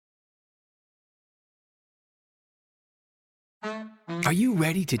Are you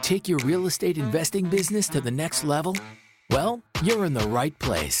ready to take your real estate investing business to the next level? Well, you're in the right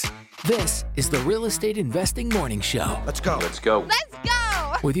place. This is the Real Estate Investing Morning Show. Let's go. Let's go. Let's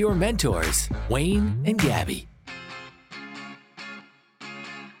go! With your mentors, Wayne and Gabby.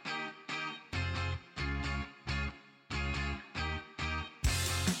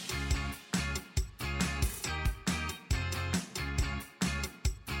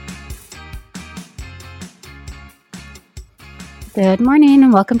 Good morning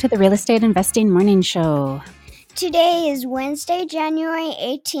and welcome to the Real Estate Investing Morning Show. Today is Wednesday, January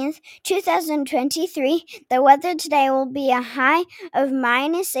 18th, 2023. The weather today will be a high of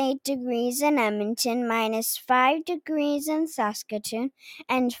minus 8 degrees in Edmonton, minus 5 degrees in Saskatoon,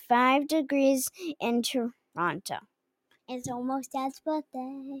 and 5 degrees in Toronto. It's almost Dad's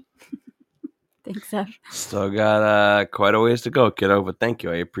birthday. Thanks, Zeph. Still got quite a ways to go, kiddo, but thank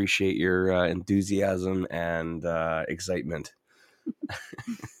you. I appreciate your enthusiasm and excitement.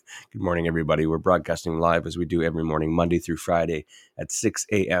 Good morning, everybody. We're broadcasting live as we do every morning, Monday through Friday at 6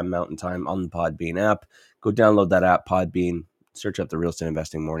 a.m. Mountain Time on the Podbean app. Go download that app, Podbean. Search up the Real Estate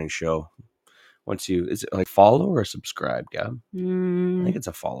Investing Morning Show. Is it like follow or subscribe, Gab? I think it's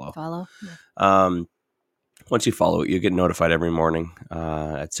a follow. Follow. Yeah. Once you follow it, you get notified every morning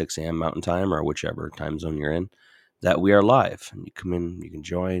at 6 a.m. Mountain Time or whichever time zone you're in that we are live. And you come in, you can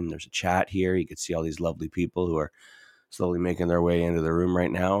join. There's a chat here. You can see all these lovely people who are slowly making their way into the room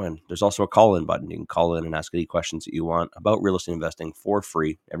right now. And there's also a call-in button. You can call in and ask any questions that you want about real estate investing for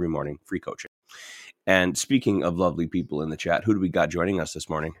free every morning, free coaching. And speaking of lovely people in the chat, who do we got joining us this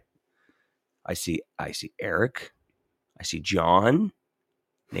morning? I see Eric. I see John,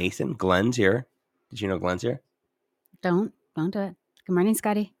 Nathan, Glenn's here. Did you know Glenn's here? Don't do it. Good morning,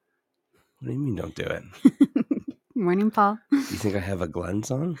 Scotty. What do you mean don't do it? Good morning, Paul. You think I have a Glenn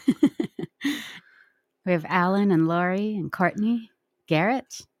song? We have Alan and Laurie and Courtney,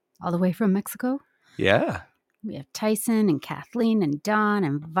 Garrett, all the way from Mexico. Yeah. We have Tyson and Kathleen and Don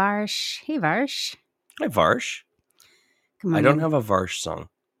and Varsh. Hey, Varsh. Hi, Varsh. Good morning. I don't have a Varsh song.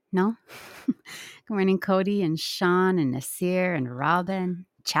 No? Good morning, Cody and Sean and Nasir and Robin.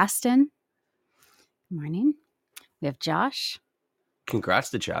 Chaston. Good morning. We have Josh. Congrats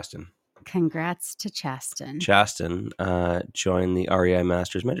to Chaston. Congrats to Chaston. Chaston joined the REI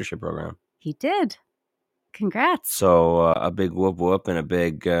Masters Mentorship Program. He did. Congrats. So a big whoop whoop and a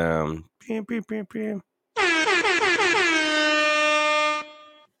big pew, pew, pew, pew.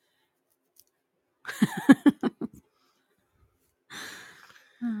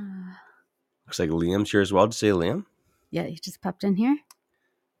 Looks like Liam's here as well. Did you say Liam? Yeah, he just popped in here.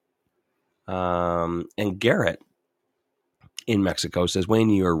 And Garrett in Mexico says, Wayne,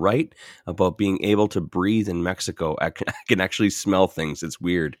 you are right about being able to breathe in Mexico. I can actually smell things. It's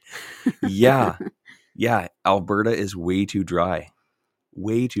weird. Yeah. Yeah. Alberta is way too dry.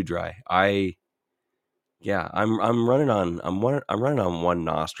 Way too dry. I'm running on one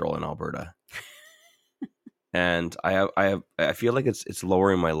nostril in Alberta. And I feel like it's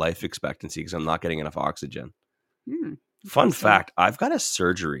lowering my life expectancy because I'm not getting enough oxygen. Fun fact, I've got a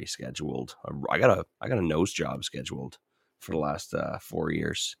surgery scheduled. I got a nose job scheduled for the last 4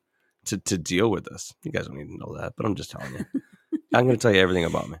 years to deal with this. You guys don't need to know that, but I'm just telling you. I'm going to tell you everything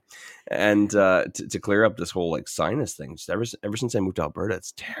about me. And to clear up this whole like sinus thing, just ever since I moved to Alberta,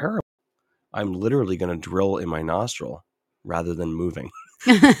 it's terrible. I'm literally going to drill in my nostril rather than moving.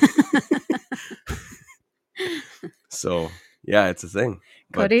 So, yeah, it's a thing.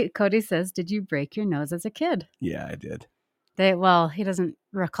 Cody says, did you break your nose as a kid? Yeah, I did. He doesn't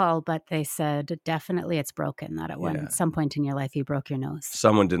recall, but they said definitely it's broken, that at some point in your life you broke your nose.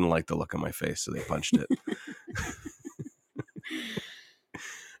 Someone didn't like the look on my face, so they punched it.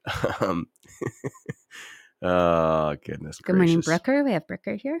 Oh, goodness Good morning, Brooker. We have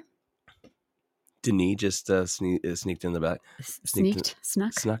Brooker here. Denis just sneaked in the back. Snacked.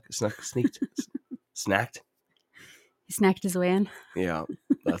 He snacked his way in. Yeah,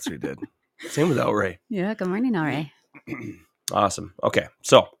 that's what he did. Same with Elray. Yeah, good morning, Elray. Awesome. Okay,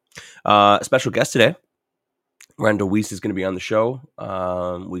 so special guest today. Randall Weese is going to be on the show.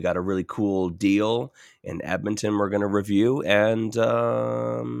 We got a really cool deal in Edmonton we're going to review, and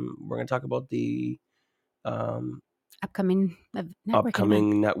we're going to talk about the upcoming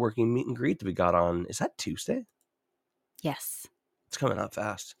networking meet and greet that we got on. Is that Tuesday? Yes. It's coming up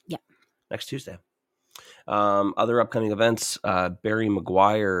fast. Yeah. Next Tuesday. Other upcoming events, Barry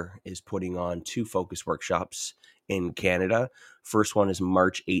Maguire is putting on 2 focus workshops in Canada. First one is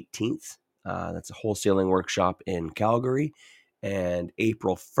March 18th. That's a wholesaling workshop in Calgary. And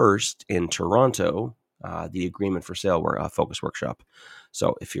April 1st in Toronto, the agreement for sale focus workshop.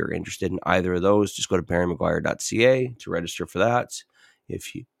 So if you're interested in either of those, just go to barrymaguire.ca to register for that.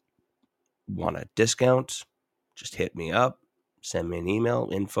 If you want a discount, just hit me up. Send me an email,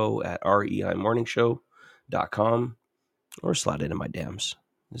 info@reimorningshow.com, or slide into my DMs.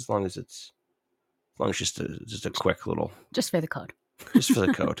 As long as it's just a quick little. Just for the code. Just for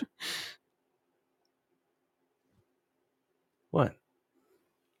the code. What?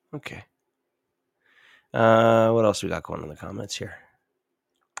 Okay. What else we got going in the comments here?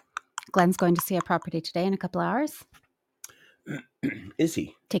 Glenn's going to see a property today in a couple hours. Is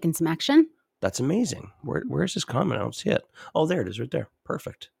he? Taking some action. That's amazing. Where's his comment? I don't see it. Oh, there it is right there.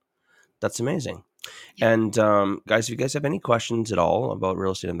 Perfect. That's amazing. Yeah. And guys, if you guys have any questions at all about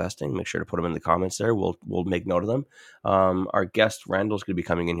real estate investing, make sure to put them in the comments there. We'll make note of them. Our guest, Randall's going to be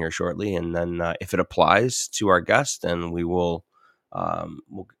coming in here shortly. And then if it applies to our guest, then we will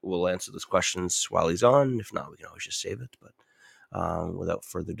we'll answer those questions while he's on. If not, we can always just save it. But without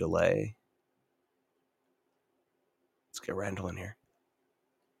further delay, let's get Randall in here.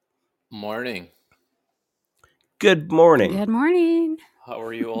 Morning. Good morning. Good morning. How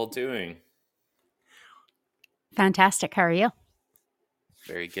are you all doing? Fantastic. How are you?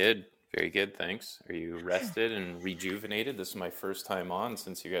 Very good. Very good. Thanks. Are you rested and rejuvenated? This is my first time on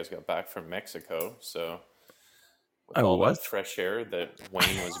since you guys got back from Mexico. So with all that fresh air that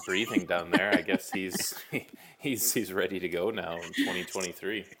Wayne was breathing down there, I guess he's ready to go now in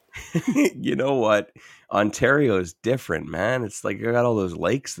 2023. You know what? Ontario is different, man. It's like you got all those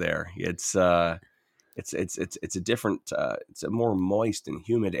lakes there. It's a different. It's a more moist and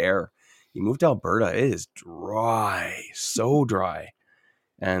humid air. You move to Alberta, it is dry, so dry.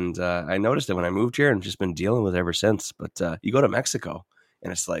 And I noticed it when I moved here and just been dealing with it ever since. But you go to Mexico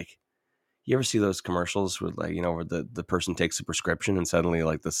and it's like, you ever see those commercials with like, where the person takes a prescription and suddenly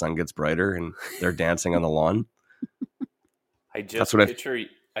like the sun gets brighter and they're dancing on the lawn? I just picture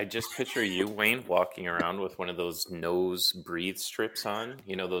you, Wayne, walking around with one of those nose breathe strips on,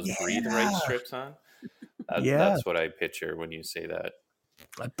 those breathe right strips on. That's what I picture when you say that.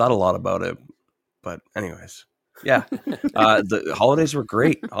 I thought a lot about it, but anyways, yeah. The holidays were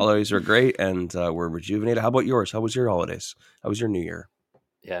great. And we're rejuvenated. How about yours? How was your holidays? How was your New Year?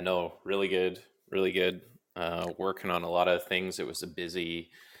 Yeah, no, really good. Really good. Working on a lot of things. It was a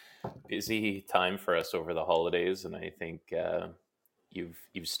busy time for us over the holidays, and I think you've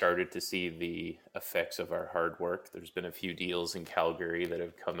started to see the effects of our hard work. There's been a few deals in Calgary that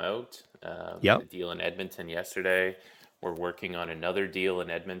have come out. A deal in Edmonton yesterday. We're working on another deal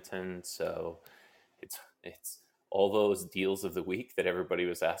in Edmonton, so it's all those deals of the week that everybody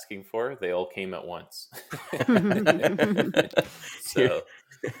was asking for. They all came at once. So,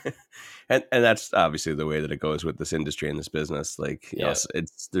 and that's obviously the way that it goes with this industry and this business. Like,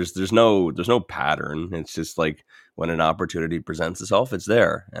 there's no pattern. It's just like when an opportunity presents itself, it's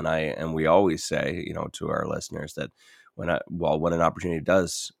there. And we always say, to our listeners that when an opportunity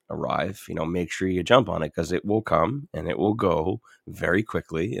does arrive, make sure you jump on it, because it will come and it will go very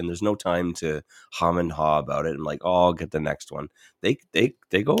quickly, and there's no time to hum and haw about it and like, oh, I'll get the next one. They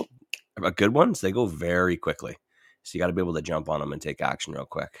go, good ones, they go very quickly. So you got to be able to jump on them and take action real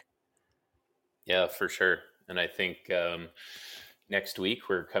quick. Yeah, for sure. And I think next week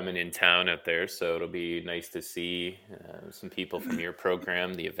we're coming in town out there, so it'll be nice to see some people from your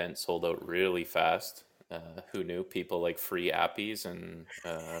program. The event sold out really fast. Who knew? People like free appies and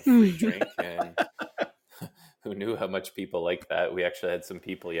free drink, and who knew how much people like that? We actually had some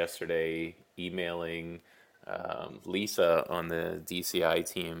people yesterday emailing Lisa on the DCI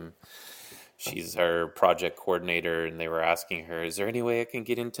team. She's our project coordinator, and they were asking her, is there any way I can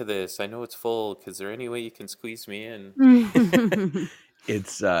get into this? I know it's full. Is there any way you can squeeze me in?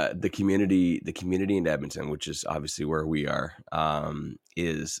 It's the community in Edmonton, which is obviously where we are,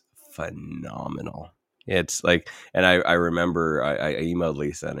 is phenomenal. It's like, and I remember I emailed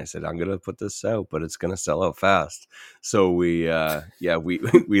Lisa and I said, I'm going to put this out, but it's going to sell out fast. So we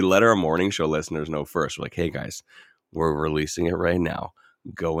let our morning show listeners know first. We're like, hey guys, we're releasing it right now.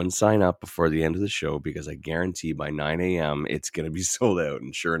 Go and sign up before the end of the show, because I guarantee by 9 a.m. it's going to be sold out.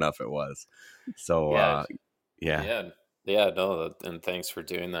 And sure enough, it was. So, no, and thanks for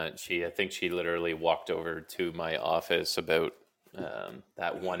doing that. I think she literally walked over to my office about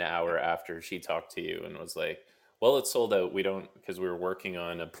that 1 hour after she talked to you and was like, well, it's sold out. We don't, because we were working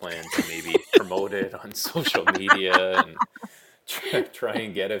on a plan to maybe promote it on social media and try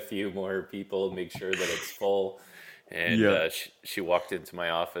and get a few more people, make sure that it's full. And she walked into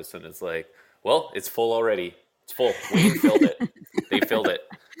my office and is like, well, it's full already. It's full. Wayne filled it. They filled it.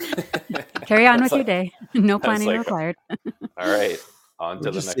 Carry on with your day. No planning required. All right. On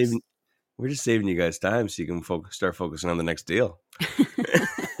to the next. We're just saving you guys time so you can start focusing on the next deal.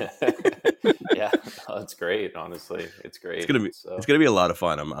 Yeah, that's great. Honestly, it's great. It's gonna be a lot of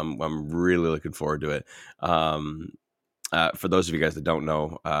fun. I'm really looking forward to it. For those of you guys that don't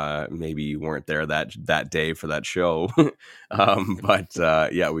know, maybe you weren't there that day for that show,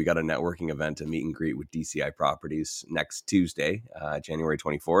 but yeah, we got a networking event, a meet and greet with DCI Properties next Tuesday, January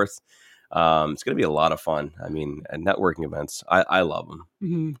 24th. It's going to be a lot of fun. I mean, networking events, I love them.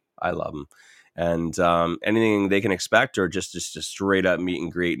 Mm-hmm. I love them. And anything they can expect, or just a straight up meet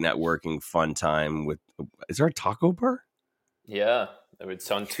and greet, networking, fun time with. Is there a taco bar? Yeah, it's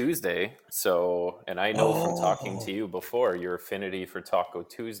on Tuesday. So, and I know from talking to you before your affinity for Taco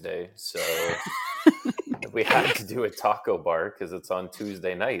Tuesday. So we had to do a taco bar because it's on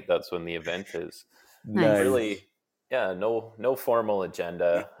Tuesday night. That's when the event is. Nice. Really, yeah, no formal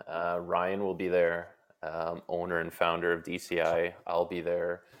agenda. Ryan will be there, owner and founder of DCI. I'll be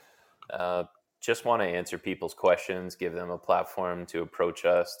there. Just want to answer people's questions, give them a platform to approach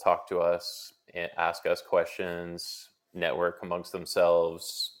us, talk to us, ask us questions, network amongst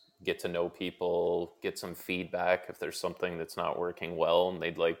themselves, get to know people, get some feedback if there's something that's not working well and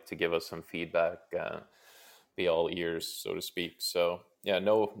they'd like to give us some feedback, be all ears, so to speak. So yeah,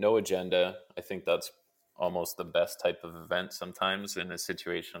 no agenda. I think that's almost the best type of event sometimes in a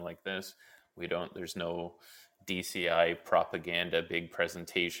situation like this. There's no DCI propaganda, big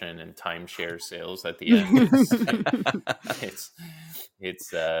presentation and timeshare sales at the end.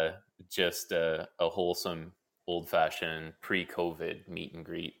 It's just a wholesome, old-fashioned pre-COVID meet and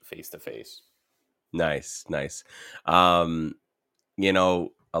greet face-to-face. Nice. A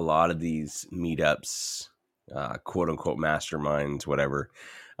lot of these meetups, quote unquote masterminds, whatever,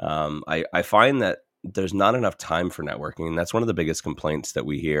 I find that there's not enough time for networking. And that's one of the biggest complaints that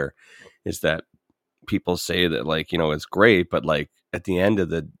we hear, is that people say that, like, it's great, but like at the end of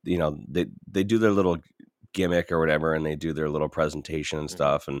the, they do their little gimmick or whatever, and they do their little presentation and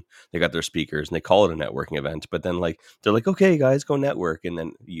stuff, and they got their speakers and they call it a networking event, but then like they're like, okay guys, go network, and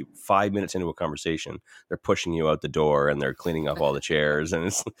then 5 minutes into a conversation they're pushing you out the door and they're cleaning up all the chairs,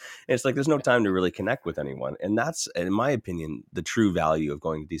 and it's like there's no time to really connect with anyone. And that's, in my opinion, the true value of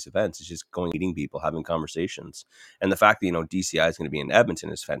going to these events, is just going, meeting people, having conversations. And the fact that DCI is going to be in Edmonton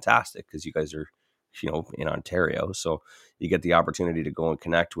is fantastic, because you guys are in Ontario. So you get the opportunity to go and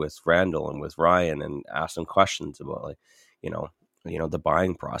connect with Randall and with Ryan and ask them questions about, like, the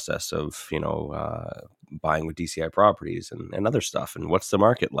buying process of, buying with DCI Properties and other stuff. And what's the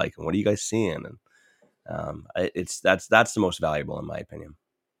market like? And what are you guys seeing? And that's the most valuable, in my opinion.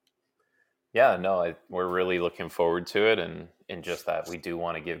 Yeah, no, we're really looking forward to it. And in just that, we do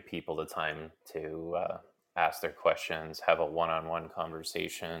want to give people the time to ask their questions, have a one-on-one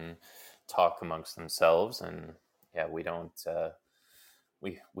conversation, talk amongst themselves. And yeah, we don't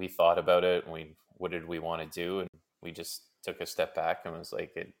we thought about it, and what did we want to do, and we just took a step back and was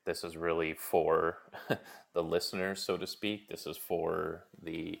like, this is really for the listeners, so to speak. This is for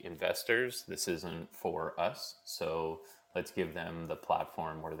the investors. This isn't for us. So let's give them the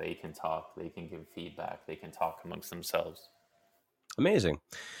platform where they can talk, they can give feedback, they can talk amongst themselves. Amazing.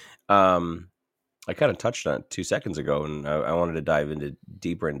 I kind of touched on it 2 seconds ago, and I wanted to dive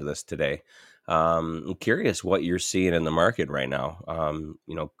deeper into this today. I'm curious what you're seeing in the market right now.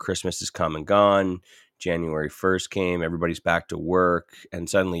 Christmas is come and gone. January 1st came, everybody's back to work, and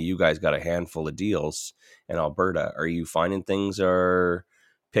suddenly you guys got a handful of deals in Alberta. Are you finding things are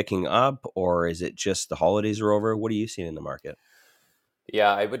picking up, or is it just the holidays are over? What are you seeing in the market?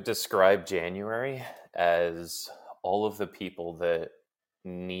 Yeah, I would describe January as all of the people that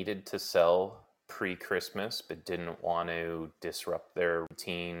needed to sell pre-Christmas but didn't want to disrupt their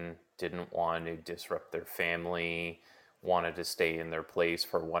routine, didn't want to disrupt their family, wanted to stay in their place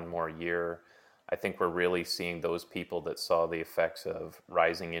for one more year. I think we're really seeing those people that saw the effects of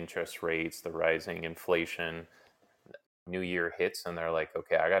rising interest rates, the rising inflation. New Year hits and they're like,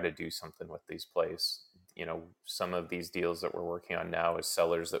 okay, I got to do something with these places. Some of these deals that we're working on now is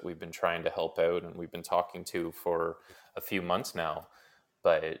sellers that we've been trying to help out and we've been talking to for a few months now.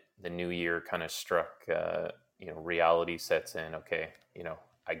 But the new year kind of struck, reality sets in. Okay,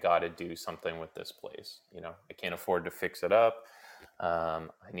 I got to do something with this place. I can't afford to fix it up.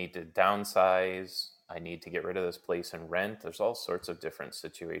 I need to downsize. I need to get rid of this place and rent. There's all sorts of different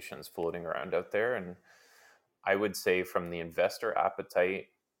situations floating around out there. And I would say from the investor appetite,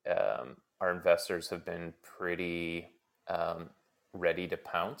 our investors have been pretty ready to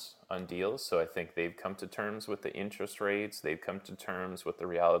pounce on deals. So I think they've come to terms with the interest rates. They've come to terms with the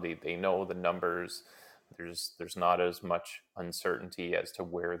reality. They know the numbers. There's not as much uncertainty as to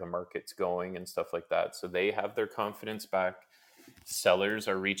where the market's going and stuff like that. So they have their confidence back. sellers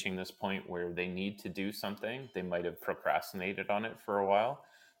are reaching this point where they need to do something. They might have procrastinated on it for a while.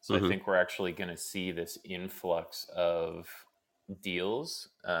 So I think we're actually going to see this influx of deals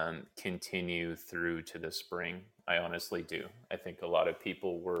continue through to the spring. I honestly do. I think a lot of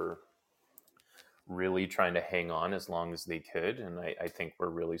people were really trying to hang on as long as they could. And I think we're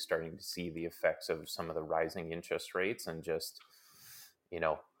really starting to see the effects of some of the rising interest rates and just,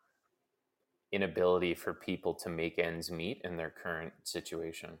 inability for people to make ends meet in their current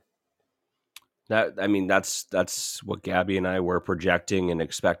situation. That's what Gabby and I were projecting and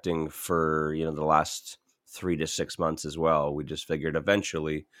expecting for, the last 3 to 6 months as well. We just figured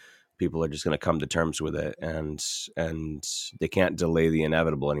eventually people are just going to come to terms with it, and they can't delay the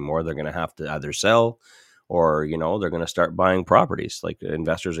inevitable anymore. They're going to have to either sell or, they're going to start buying properties. Like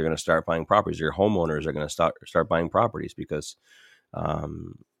investors are going to start buying properties. Your homeowners are going to start buying properties because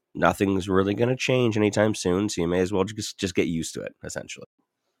nothing's really going to change anytime soon. So you may as well just get used to it, essentially.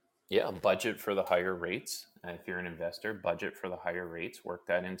 Yeah, budget for the higher rates. If you're an investor, budget for the higher rates, work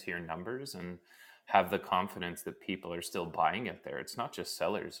that into your numbers and have the confidence that people are still buying it there. It's not just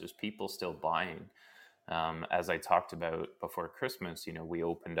sellers, there's people still buying. As I talked about before Christmas, we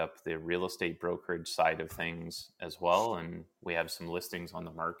opened up the real estate brokerage side of things as well. And we have some listings on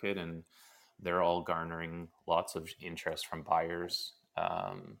the market and they're all garnering lots of interest from buyers.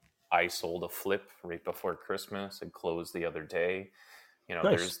 I sold a flip right before Christmas. It closed the other day.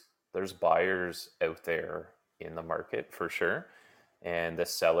 Nice. There's buyers out there in the market for sure. And the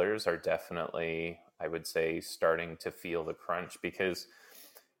sellers are definitely, I would say, starting to feel the crunch because,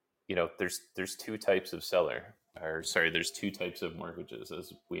 there's two types of there's two types of mortgages,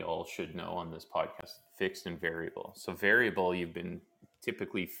 as we all should know on this podcast, fixed and variable. So variable, you've been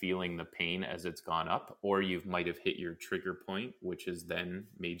typically feeling the pain as it's gone up, or you might have hit your trigger point, which has then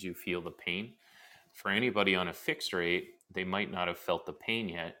made you feel the pain. For anybody on a fixed rate, they might not have felt the pain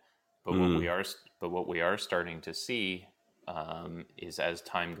yet, but what we are starting to see is as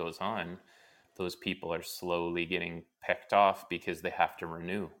time goes on, those people are slowly getting pecked off because they have to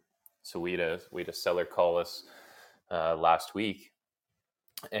renew. So we had a seller call us last week,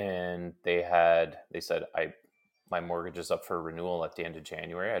 and they said, my mortgage is up for renewal at the end of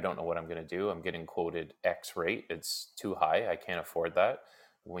January. I don't know what I'm going to do. I'm getting quoted X rate. It's too high. I can't afford that.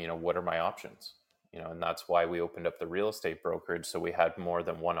 What are my options? And that's why we opened up the real estate brokerage. So we had more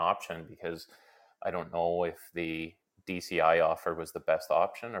than one option, because I don't know if the DCI offer was the best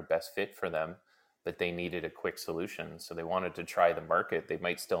option or best fit for them, but they needed a quick solution. So they wanted to try the market. They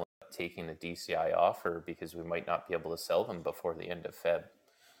might still end up taking the DCI offer because we might not be able to sell them before the end of Feb.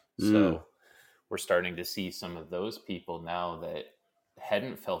 So we're starting to see some of those people now that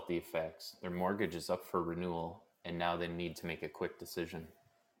hadn't felt the effects. Their mortgage is up for renewal, and now they need to make a quick decision.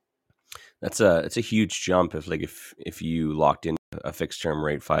 It's a huge jump if you locked in a fixed term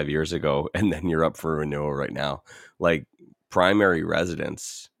rate 5 years ago and then you're up for renewal right now. Like primary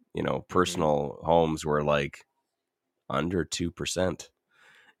residence, personal homes were like under 2%,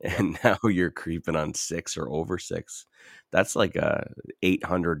 and now you're creeping on 6 or over 6. That's like a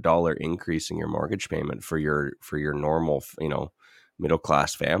 $800 increase in your mortgage payment for your normal, middle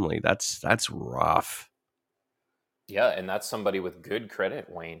class family. That's rough. Yeah, and that's somebody with good credit,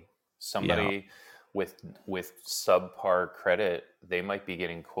 Wayne. Somebody with subpar credit, they might be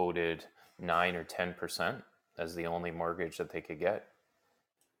getting quoted 9 or 10% as the only mortgage that they could get.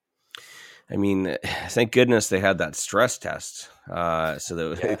 I mean, thank goodness they had that stress test, so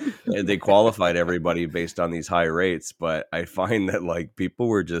that they qualified everybody based on these high rates. But I find that like people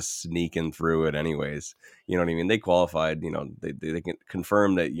were just sneaking through it anyways. You know what I mean? They qualified. They can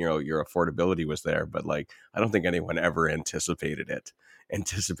confirm that your affordability was there, but like I don't think anyone ever anticipated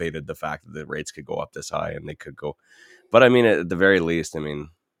the fact that the rates could go up this high and they could go. But I mean, at the very least,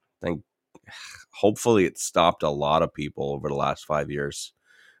 hopefully it stopped a lot of people over the last 5 years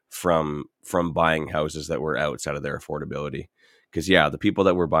from buying houses that were outside of their affordability. Because the people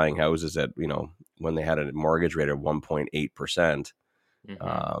that were buying houses at when they had a mortgage rate of 1.8%,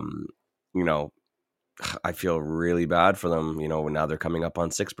 I feel really bad for them. Now they're coming up on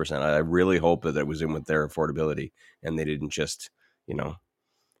 6%. I really hope that it was in with their affordability and they didn't just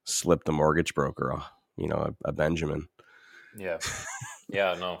slip the mortgage broker a Benjamin. Yeah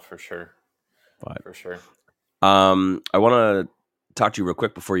no, for sure. But for sure. I want to talk to you real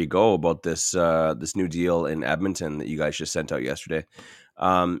quick before you go about this new deal in Edmonton that you guys just sent out yesterday.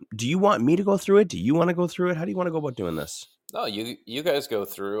 Do you want me to go through it? Do you want to go through it? How do you want to go about doing this? No, you guys go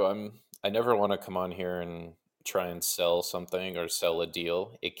through. I never want to come on here and try and sell something or sell a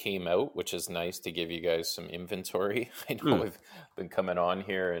deal. It came out, which is nice to give you guys some inventory. I know we've been coming on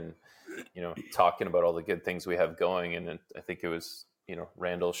here and talking about all the good things we have going. And I think it was,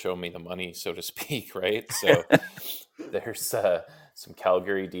 Randall showed me the money, so to speak, right? So there's some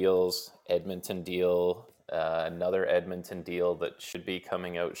Calgary deals, Edmonton deal, another Edmonton deal that should be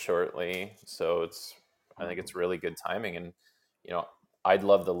coming out shortly. So I think it's really good timing. And, I'd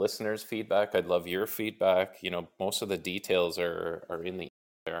love the listeners' feedback. I'd love your feedback. Most of the details are in the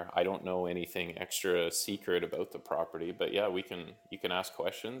there. I don't know anything extra secret about the property, but yeah, you can ask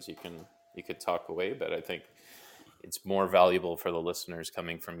questions. You could talk away, but I think it's more valuable for the listeners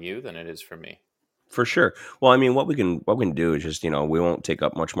coming from you than it is from me. For sure. Well, I mean, what we can do is just, we won't take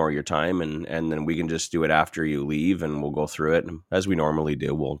up much more of your time, and then we can just do it after you leave, and we'll go through it. And as we normally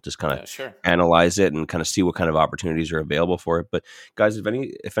do, we'll just kind of analyze it and kind of see what kind of opportunities are available for it. But guys,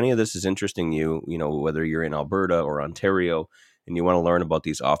 if any of this is interesting you, whether you're in Alberta or Ontario and you want to learn about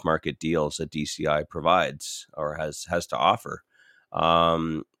these off-market deals that DCI provides or has to offer,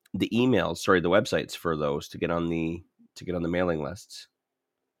 the websites for those to get on the mailing lists.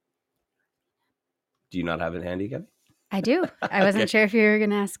 Do you not have it handy, Gabby? I do. I wasn't sure if you were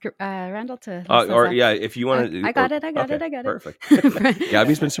going to ask Randall to. If you want to. I got it. Perfect.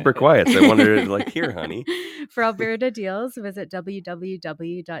 Gabby's been super quiet, so I wondered, here, honey. For Alberta deals, visit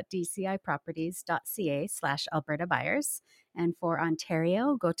www.dciproperties.ca/Alberta buyers. And for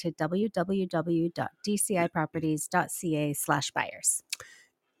Ontario, go to www.dciproperties.ca/buyers.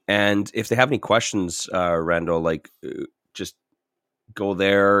 And if they have any questions, Randall, just go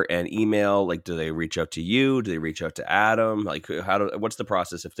there and email. Do they reach out to you? Do they reach out to Adam? What's the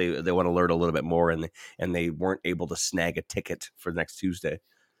process if they want to learn a little bit more and they weren't able to snag a ticket for next Tuesday?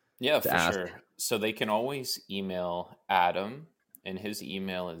 Yeah, for sure. So they can always email Adam, and his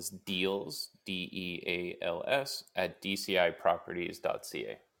email is deals, DEALS,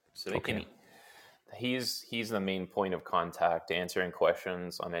 @dciproperties.ca. So they can. He's the main point of contact, answering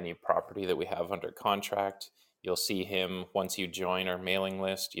questions on any property that we have under contract. You'll see him once you join our mailing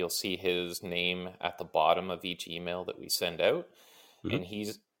list. You'll see his name at the bottom of each email that we send out. Mm-hmm. And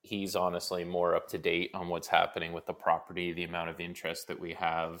he's honestly more up to date on what's happening with the property, the amount of interest that we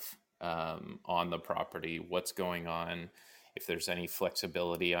have on the property, what's going on, if there's any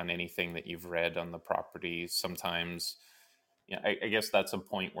flexibility on anything that you've read on the property. Sometimes, I guess that's a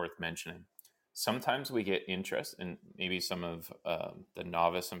point worth mentioning. Sometimes we get interest, and maybe some of the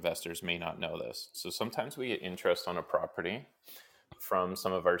novice investors may not know this. So sometimes we get interest on a property from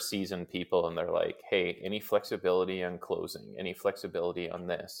some of our seasoned people, and they're like, hey, any flexibility on closing, any flexibility on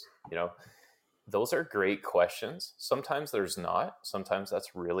this? Those are great questions. Sometimes there's not. Sometimes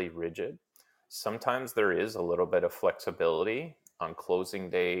that's really rigid. Sometimes there is a little bit of flexibility on closing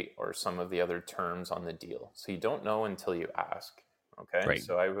date or some of the other terms on the deal. So you don't know until you ask. Okay. Right.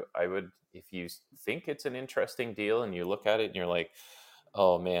 So I would, if you think it's an interesting deal and you look at it and you're like,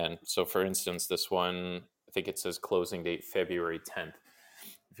 oh man. So for instance, this one, I think it says closing date February 10th.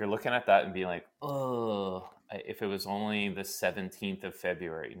 If you're looking at that and being like, oh, if it was only the 17th of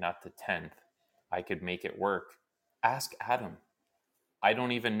February, not the 10th, I could make it work. Ask Adam. I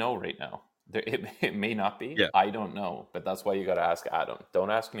don't even know right now. It may not be. Yeah. I don't know. But that's why you got to ask Adam.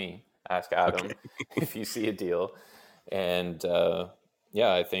 Don't ask me. Ask Adam if you see a deal. And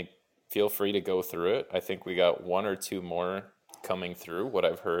I think feel free to go through it. I think we got one or two more coming through, what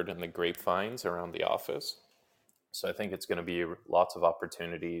I've heard in the grapevines around the office. So I think it's going to be lots of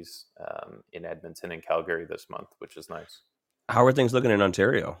opportunities in Edmonton and Calgary this month, which is nice. How are things looking in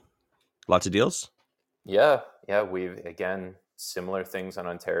Ontario? Lots of deals? Yeah. We've, again, similar things in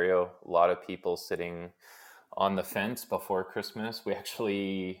Ontario. A lot of people sitting on the fence before Christmas. We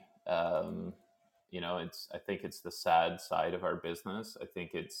actually... I think it's the sad side of our business. I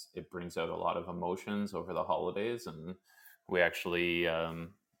think it brings out a lot of emotions over the holidays, and we actually,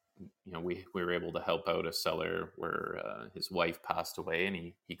 we were able to help out a seller where his wife passed away, and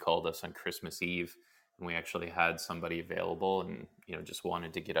he called us on Christmas Eve, and we actually had somebody available, and just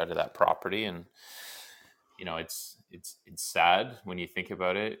wanted to get out of that property, and it's sad when you think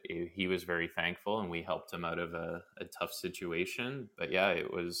about it. He was very thankful, and we helped him out of a tough situation. But yeah,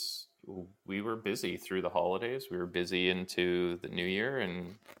 we were busy through the holidays. We were busy into the new year,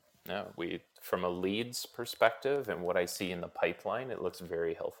 and from a leads perspective and what I see in the pipeline, it looks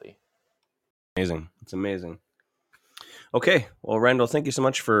very healthy. Amazing. It's amazing. Okay. Well, Randall, thank you so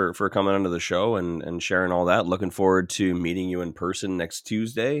much for coming onto the show and sharing all that. Looking forward to meeting you in person next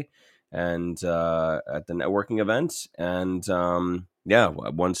Tuesday and at the networking event. And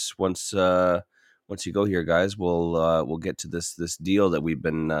once you go here, guys, we'll get to this deal that we've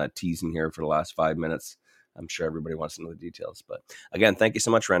been teasing here for the last 5 minutes. I'm sure everybody wants to know the details. But again, thank you so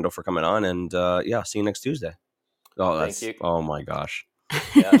much, Randall, for coming on. And see you next Tuesday. Thank you. Oh my gosh.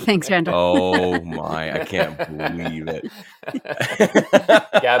 Yeah. Thanks, Randall. Oh my, I can't believe it.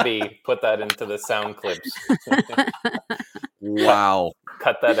 Gabby, put that into the sound clips. Wow.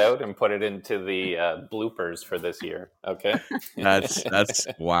 Cut that out and put it into the bloopers for this year. Okay. That's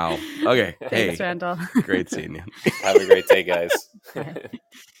wow. Okay. Thanks, Hey, Randall. great seeing you. Have a great day, guys.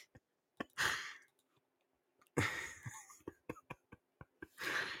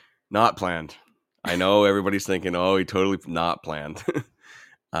 Not planned. I know everybody's thinking, oh, he totally not planned.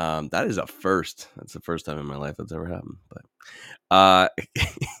 That is a first. That's the first time in my life that's ever happened. But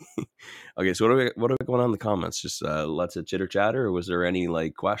okay, so what are we going on in the comments? Just lots of chitter chatter, or was there any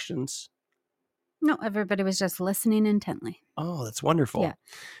like questions? No, everybody was just listening intently. Oh, that's wonderful.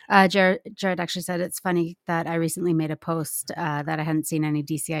 Yeah. Jared actually said it's funny that I recently made a post that I hadn't seen any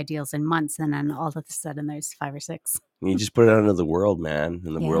DCI deals in months, and then all of a sudden there's 5 or 6. You just put it out into the world, man,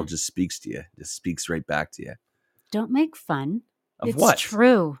 and the Yeah. world just speaks to you. Just speaks right back to you. Don't make fun. Of it's what?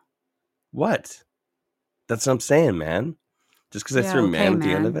 true. What? That's what I'm saying, man. Just because I Yeah, threw okay, man at the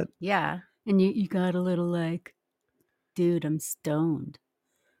end of man. it. Yeah. And you got a little like, dude, I'm stoned.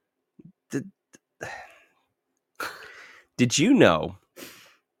 Did you know,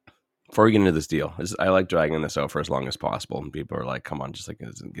 before we get into this deal, I like dragging this out for as long as possible, and people are like, come on, just like give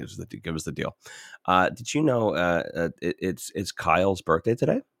us the deal. Did you know it's Kyle's birthday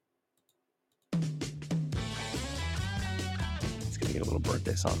today? It's gonna get a little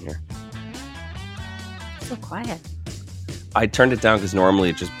birthday song here. So quiet. I turned it down because normally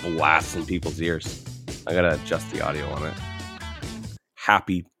it just blasts in people's ears. I gotta adjust the audio on it.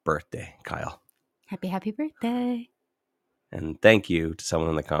 Happy birthday, Kyle. Happy birthday. And thank you to someone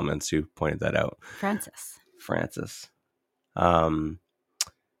in the comments who pointed that out. Francis.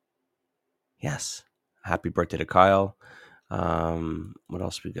 Yes. Happy birthday to Kyle. What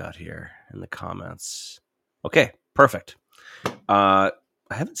else we got here in the comments? Okay, perfect. I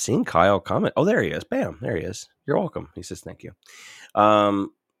haven't seen Kyle comment. Oh, there he is. Bam, there he is. You're welcome. He says thank you.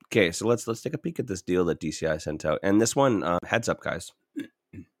 Okay, so let's take a peek at this deal that DCI sent out. And this one, heads up, guys.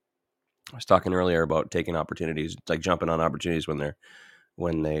 I was talking earlier about taking opportunities, like jumping on opportunities when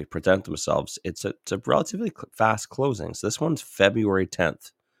they present themselves. It's a relatively fast closing. So this one's February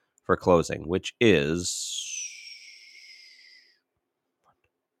 10th for closing, which is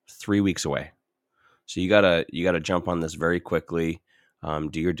 3 weeks away. So you gotta jump on this very quickly.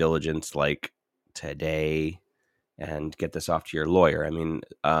 Do your diligence like today and get this off to your lawyer. I mean,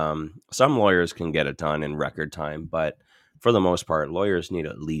 some lawyers can get it done in record time, but for the most part, lawyers need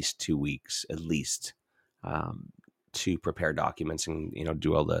at least 2 weeks, to prepare documents and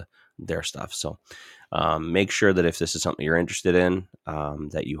do all their stuff. So make sure that if this is something you're interested in,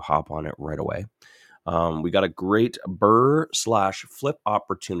 that you hop on it right away. We got a great burr/flip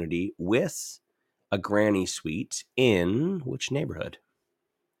opportunity with a granny suite in which neighborhood?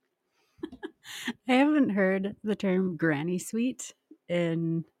 I haven't heard the term granny suite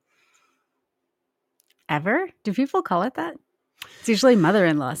in ever. Do people call it that? It's usually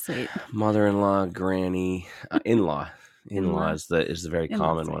mother-in-law suite. Mother-in-law, granny, in-law. In-law is the very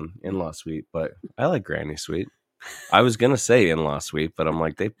common suite. one. In-law suite, but I like granny suite. I was gonna say in-law suite, but I'm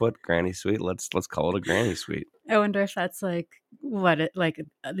like, they put granny suite. Let's call it a granny suite. I wonder if that's like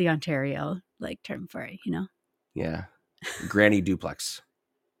the Ontario term for it. Yeah, granny duplex.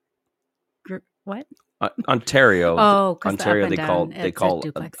 What? Ontario. Oh, Ontario. They call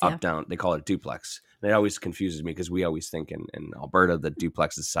duplex, up down. They call it duplex. And it always confuses me because we always think in Alberta the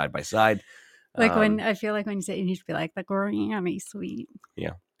duplex is side by side. When I feel like when you say it, you need to be like the granny suite.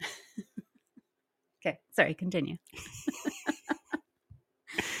 Yeah. Okay, sorry. Continue.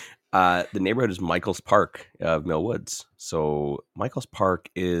 The neighborhood is Michael's Park of Mill Woods. So Michael's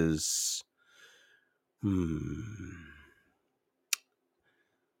Park is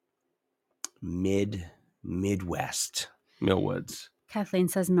Midwest Mill Woods. Kathleen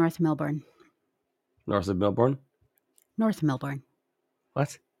says North Melbourne. North of Melbourne? North Melbourne.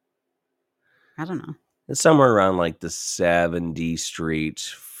 What? I don't know. It's somewhere around like the 70 Street,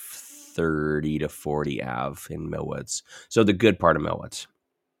 30 to 40 Ave in Millwoods. So the good part of Millwoods.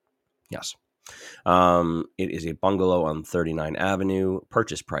 Yes. It is a bungalow on 39 Avenue.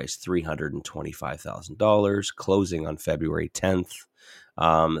 Purchase price $325,000. Closing on February 10th.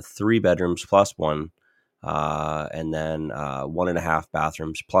 3 bedrooms plus 1. And then 1.5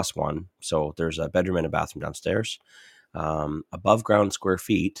 bathrooms plus 1. So there's a bedroom and a bathroom downstairs. Above ground square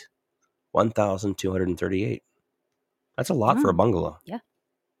feet, 1,238. That's a lot for a bungalow. Yeah.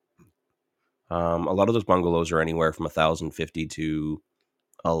 A lot of those bungalows are anywhere from 1,050 to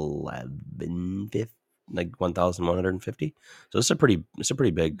 1,150, like 1,150. So it's a pretty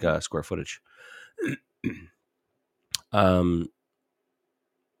big square footage.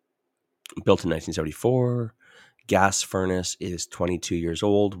 Built in 1974. Gas furnace is 22 years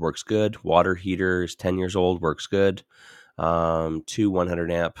old, works good. Water heater is 10 years old, works good. 2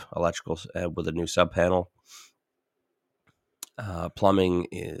 100 amp electricals with a new sub panel. Plumbing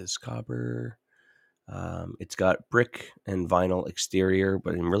is copper. It's got brick and vinyl exterior,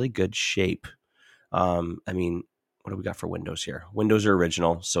 but in really good shape. I mean, what do we got for windows here? Windows are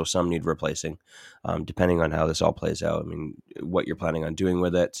original, so some need replacing, depending on how this all plays out. I mean, what you're planning on doing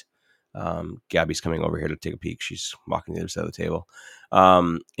with it. Gabby's coming over here to take a peek. She's walking the other side of the table.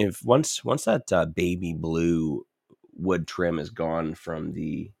 If once that baby blue wood trim is gone from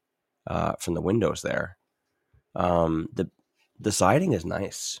the windows there, the siding is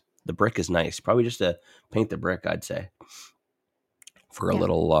nice. The brick is nice. Probably just to paint the brick, I'd say, for a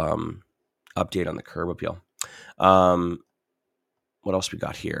little update on the curb appeal. What else we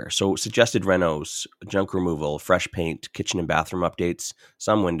got here? So suggested renos, junk removal, fresh paint, kitchen and bathroom updates,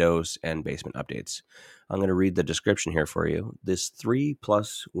 some windows, and basement updates. I'm going to read the description here for you. This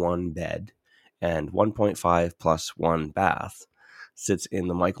 3+1 bed and 1.5+1 bath sits in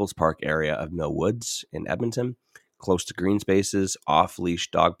the Michaels Park area of Mill Woods in Edmonton, close to green spaces, off-leash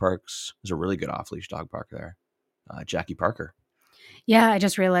dog parks. There's a really good off-leash dog park there. Jackie Parker. Yeah, I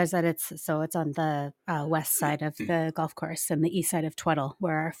just realized that it's on the west side of the golf course and the east side of Tweddle,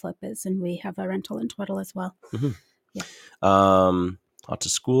 where our flip is, and we have a rental in Tweddle as well. Mm-hmm. Yeah. Lots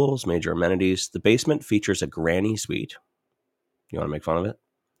of schools, major amenities. The basement features a granny suite. You want to make fun of it?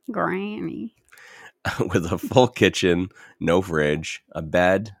 Granny. With a full kitchen, no fridge, a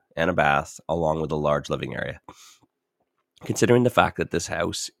bed, and a bath, along with a large living area. Considering the fact that this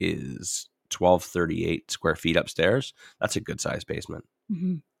house is 1,238 square feet upstairs, that's a good sized basement.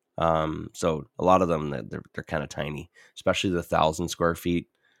 Mm-hmm. So a lot of them, they're kind of tiny, especially the 1,000 square feet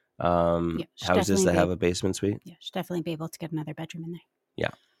houses that have a basement suite. Yeah, should definitely be able to get another bedroom in there.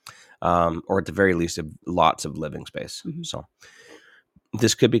 Yeah. Or at the very least, lots of living space. Mm-hmm. So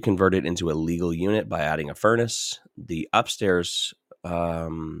this could be converted into a legal unit by adding a furnace. The upstairs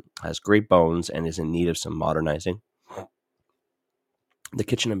has great bones and is in need of some modernizing. The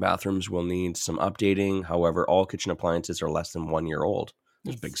kitchen and bathrooms will need some updating. However, all kitchen appliances are less than 1 year old.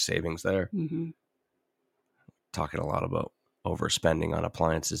 There's big savings there. Mm-hmm. Talking a lot about overspending on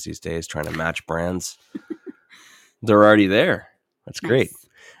appliances these days, trying to match brands. They're already there. That's great.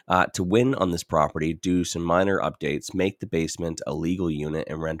 To win on this property, do some minor updates, make the basement a legal unit,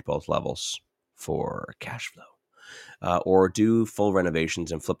 and rent both levels for cash flow. Or do full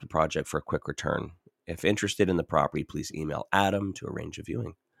renovations and flip the project for a quick return. If interested in the property, please email Adam to arrange a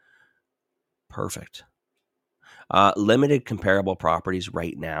viewing. Perfect. Limited comparable properties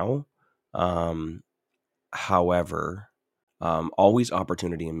right now. However, always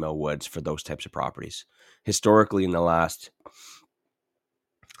opportunity in Mill Woods for those types of properties. Historically, in the last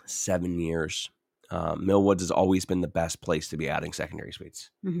 7 years, Mill Woods has always been the best place to be adding secondary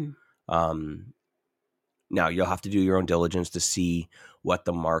suites. Mm-hmm. Now, you'll have to do your own diligence to see what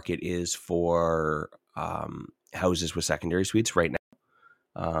the market is for houses with secondary suites right now.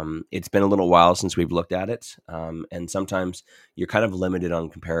 It's been a little while since we've looked at it, and sometimes you're kind of limited on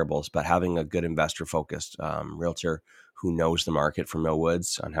comparables, but having a good investor-focused realtor who knows the market for Mill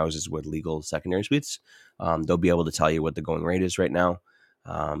Woods on houses with legal secondary suites, they'll be able to tell you what the going rate is right now,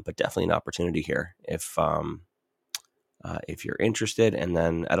 but definitely an opportunity here if you're interested, and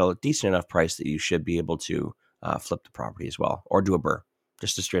then at a decent enough price that you should be able to flip the property as well, or do a BRRRR,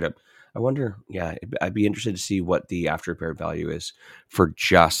 just a straight up. I wonder, I'd be interested to see what the after repair value is for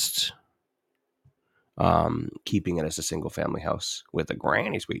just keeping it as a single family house with a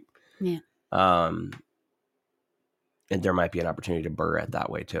granny suite. Yeah. And there might be an opportunity to BRRRR it that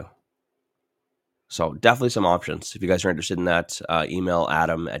way too. So definitely some options. If you guys are interested in that, email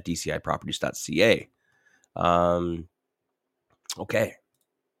Adam at dciproperties.ca. Okay.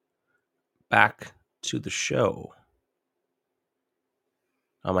 Back to the show.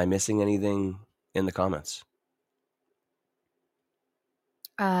 Am I missing anything in the comments?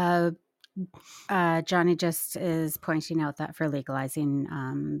 Johnny just is pointing out that for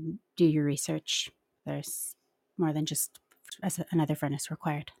legalizing, do your research. There's more than just another furnace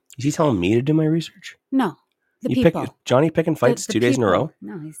required. Is he telling me to do my research? No, the people. Johnny picking fights the 2 days in a row?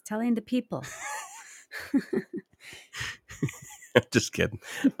 No, he's telling the people. Just kidding.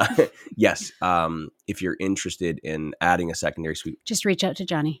 Yes. If you're interested in adding a secondary suite, just reach out to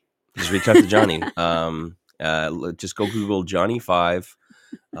Johnny. Just go Google Johnny 5.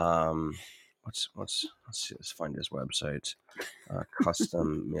 Let's find his website.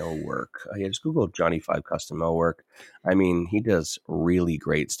 Custom millwork. Just Google Johnny 5 custom millwork. I mean, he does really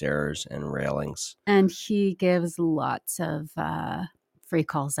great stairs and railings. And he gives lots of free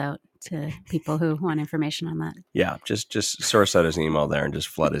calls out to people who want information on that. Yeah, just source out his email there and just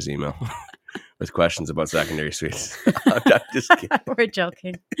flood his email with questions about secondary suites. I'm just kidding. We're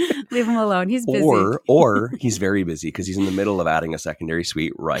joking. Leave him alone. He's busy. Or he's very busy because he's in the middle of adding a secondary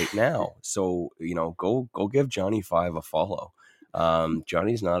suite right now. So, go give Johnny 5 a follow.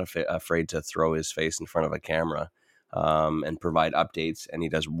 Johnny's not afraid to throw his face in front of a camera and provide updates. And he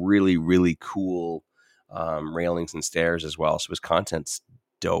does really, really cool railings and stairs as well. So his content's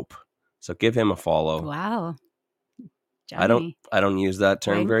dope. So give him a follow. Wow. Johnny, I don't use that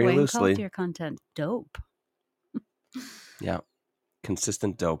term very loosely. Called your content dope. Yeah.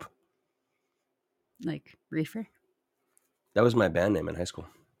 Consistent dope. Like reefer? That was my band name in high school.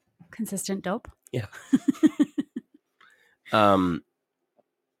 Consistent dope? Yeah.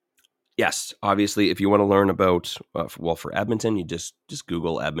 Yes, obviously, if you want to learn about, for Edmonton, you just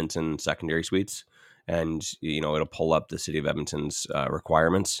Google Edmonton secondary suites, and it'll pull up the city of Edmonton's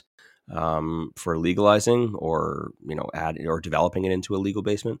requirements for legalizing or add or developing it into a legal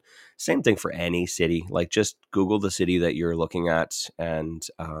basement. Same thing for any city. Like, just Google the city that you're looking at and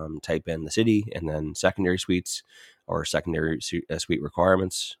type in the city and then secondary suites or secondary suite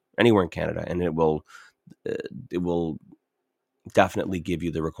requirements anywhere in Canada, and it will definitely give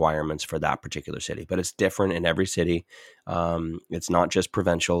you the requirements for that particular city. But it's different in every city. It's not just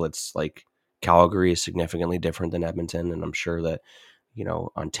provincial. It's like Calgary is significantly different than Edmonton, and I'm sure that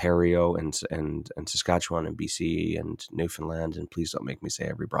Ontario and Saskatchewan and BC and Newfoundland, and please don't make me say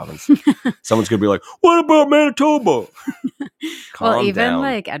every province. Someone's gonna be like, "What about Manitoba?" Well, even down.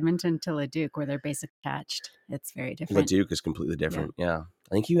 like Edmonton to Leduc, where they're basically attached, it's very different. Leduc is completely different. Yeah.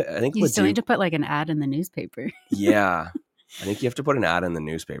 I think you still need to put like an ad in the newspaper. Yeah. I think you have to put an ad in the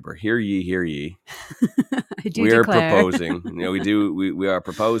newspaper. Hear ye, hear ye. I do We are declare. proposing. We are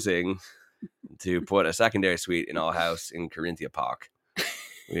proposing to put a secondary suite in our house in Corinthia Park.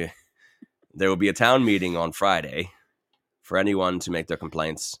 There will be a town meeting on Friday for anyone to make their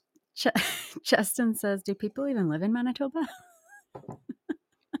complaints. Justin says, "Do people even live in Manitoba?"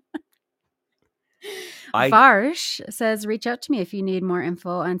 Varsh says, "Reach out to me if you need more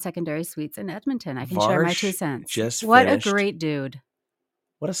info on secondary suites in Edmonton. I can share my 2 cents." What a great dude.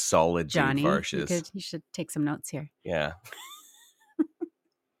 What a solid Johnny, dude Varsh is. You should take some notes here. Yeah.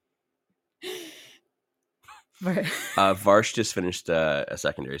 Varsh just finished a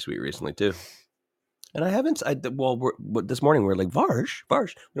secondary suite recently too. And I haven't, this morning we're like, Varsh. We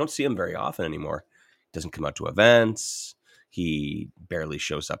don't see him very often anymore. He doesn't come out to events. He barely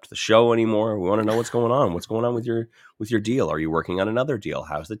shows up to the show anymore. We want to know what's going on. What's going on with your deal? Are you working on another deal?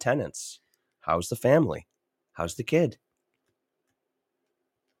 How's the tenants? How's the family? How's the kid?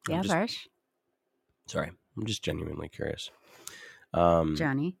 Yeah, Varsh. Sorry, I'm just genuinely curious.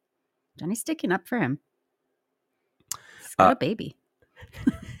 Johnny's sticking up for him. He's got a baby.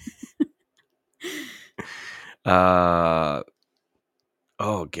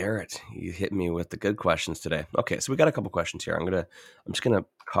 Oh, Garrett, you hit me with the good questions today. Okay, so we got a couple questions here. I'm just gonna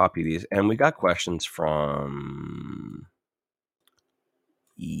copy these, and we got questions from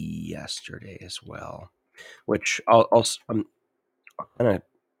yesterday as well, which I'll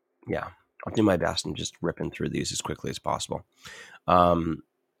do my best and just ripping through these as quickly as possible.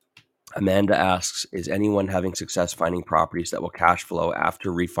 Amanda asks, is anyone having success finding properties that will cash flow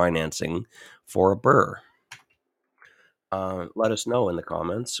after refinancing for a BRRRR? Let us know in the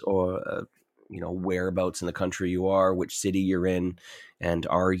comments, or whereabouts in the country you are, which city you're in, and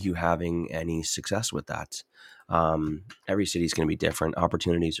are you having any success with that? Every city is going to be different.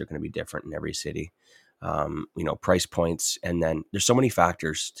 Opportunities are going to be different in every city. Price points, and then there's so many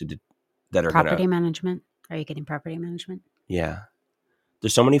factors that are property management. Are you getting property management? Yeah,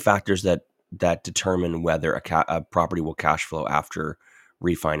 there's so many factors that determine whether a property will cash flow after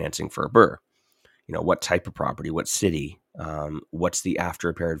refinancing for a BRRRR. What type of property, what city, what's the after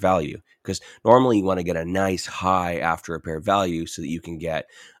repaired value? Because normally you want to get a nice high after repaired value so that you can get,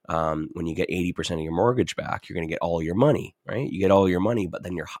 when you get 80% of your mortgage back, you're going to get all your money, right? You get all your money, but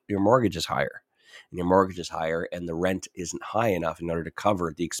then your mortgage is higher. And your mortgage is higher, and the rent isn't high enough in order to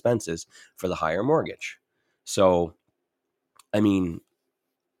cover the expenses for the higher mortgage. So, I mean,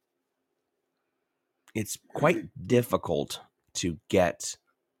 it's quite difficult to get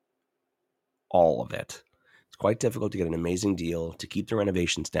all of it. It's quite difficult to get an amazing deal, to keep the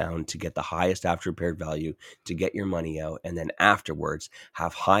renovations down, to get the highest after repaired value, to get your money out, and then afterwards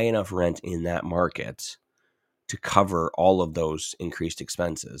have high enough rent in that market to cover all of those increased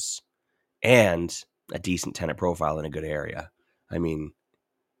expenses and a decent tenant profile in a good area. I mean,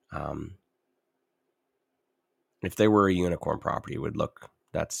 if they were a unicorn property, it would look,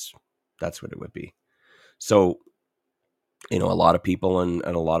 that's what it would be. So A lot of people in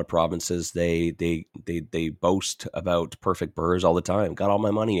a lot of provinces, they boast about perfect BRRRRs all the time. Got all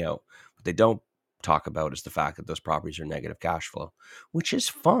my money out. What they don't talk about is the fact that those properties are negative cash flow, which is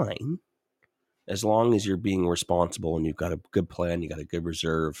fine as long as you're being responsible and you've got a good plan, you got a good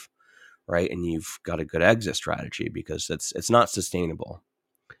reserve, right? And you've got a good exit strategy, because it's not sustainable.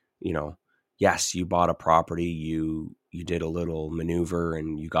 Yes, you bought a property, you did a little maneuver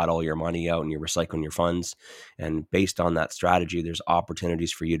and you got all your money out and you're recycling your funds. And based on that strategy, there's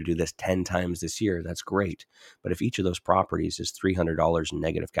opportunities for you to do this 10 times this year. That's great. But if each of those properties is $300 in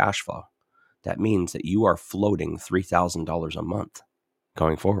negative cash flow, that means that you are floating $3,000 a month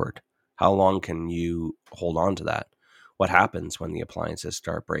going forward. How long can you hold on to that? What happens when the appliances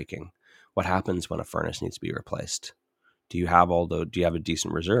start breaking? What happens when a furnace needs to be replaced? Do you have a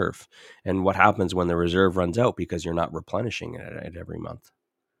decent reserve? And what happens when the reserve runs out because you're not replenishing it every month,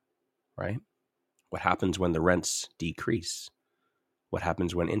 right? What happens when the rents decrease? What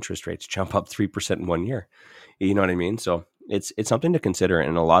happens when interest rates jump up 3% in 1 year? You know what I mean? So it's something to consider.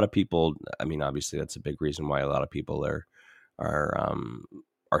 And a lot of people, obviously that's a big reason why a lot of people are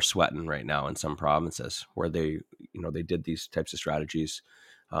sweating right now in some provinces where they did these types of strategies.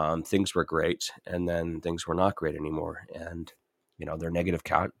 Things were great, and then things were not great anymore. And their negative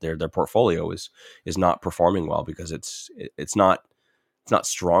their portfolio is not performing well because it's not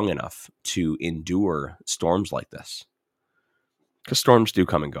strong enough to endure storms like this. Because storms do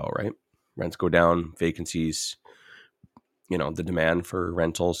come and go, right? Rents go down, vacancies, the demand for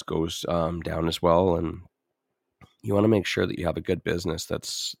rentals goes down as well, and you want to make sure that you have a good business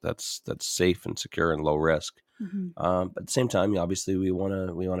that's safe and secure and low risk. Mm-hmm. But at the same time, obviously, we want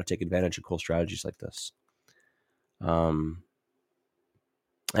to take advantage of cool strategies like this. Anywho,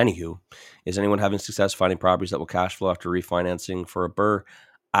 is anyone having success finding properties that will cash flow after refinancing for a BRRRR?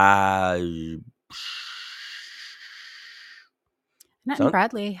 Nat and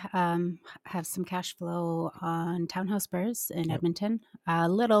Bradley have some cash flow on townhouse BRRRRs in Edmonton. A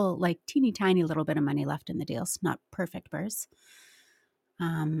little, teeny tiny little bit of money left in the deals. Not perfect BRRRRs.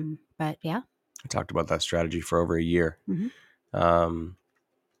 But yeah. I talked about that strategy for over a year. Mm-hmm.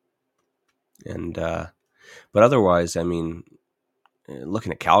 But otherwise,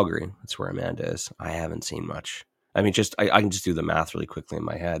 looking at Calgary, that's where Amanda is. I haven't seen much. I can just do the math really quickly in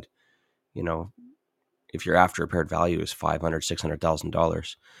my head. If your after repaired value is $500,000,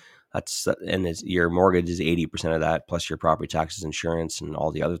 $600,000, and your mortgage is 80% of that, plus your property taxes, insurance, and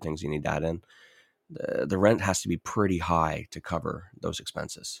all the other things you need to add in, the rent has to be pretty high to cover those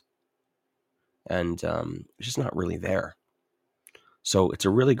expenses. And it's just not really there. So it's a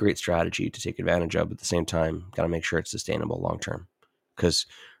really great strategy to take advantage of. But at the same time, got to make sure it's sustainable long term, because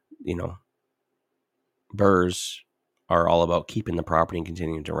BRRRRs are all about keeping the property and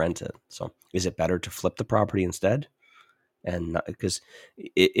continuing to rent it. So is it better to flip the property instead? And because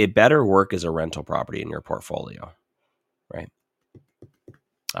it better work as a rental property in your portfolio, right?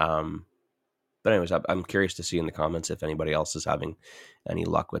 But anyways, I'm curious to see in the comments if anybody else is having any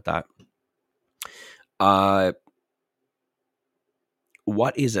luck with that.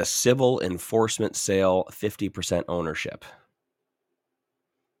 What is a civil enforcement sale 50% ownership?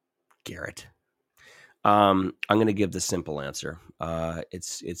 Garrett. I'm going to give the simple answer.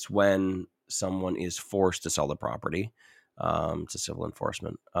 It's when someone is forced to sell the property to civil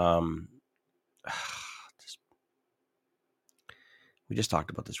enforcement. We just talked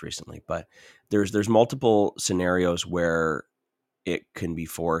about this recently, but there's multiple scenarios where it can be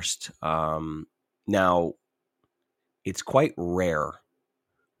forced. Now, it's quite rare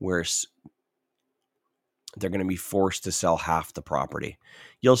where they're going to be forced to sell half the property.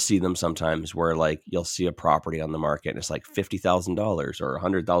 You'll see them sometimes where you'll see a property on the market and it's like $50,000 or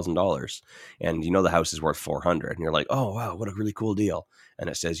 $100,000. And the house is worth $400,000 and you're like, oh, wow, what a really cool deal. And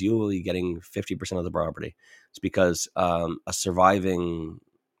it says you will be getting 50% of the property. It's because a surviving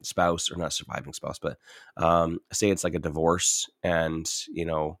spouse, or not surviving spouse, but say it's like a divorce and,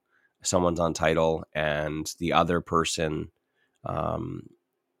 someone's on title and the other person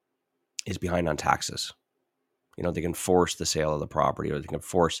is behind on taxes. They can force the sale of the property, or they can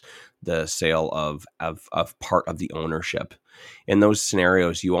force the sale of part of the ownership. In those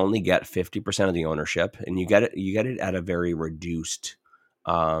scenarios, you only get 50% of the ownership, and you get it at a very reduced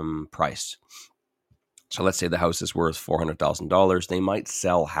price. So let's say the house is worth $400,000. They might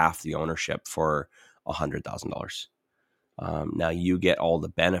sell half the ownership for $100,000. Now you get all the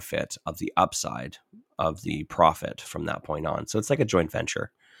benefit of the upside of the profit from that point on. So it's like a joint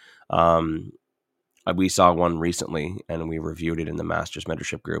venture. We saw one recently and we reviewed it in the Masters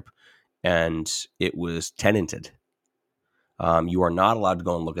Mentorship group, and it was tenanted. You are not allowed to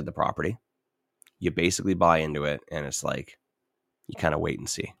go and look at the property. you basically buy into it, and it's like you kind of wait and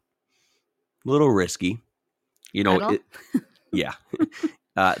see. A little risky, yeah.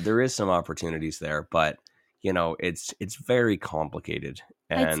 There is some opportunities there, but it's very complicated.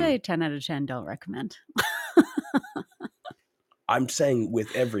 And I'd say 10 out of 10 don't recommend. I'm saying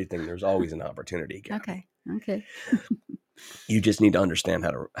with everything, there's always an opportunity. Gabby. Okay. You just need to understand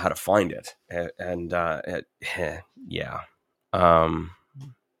how to find it, and yeah.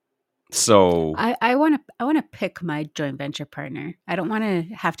 So I want to pick my joint venture partner. I don't want to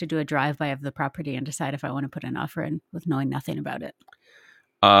have to do a drive-by of the property and decide if I want to put an offer in with knowing nothing about it.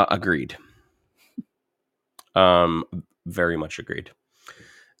 Agreed. Very much agreed.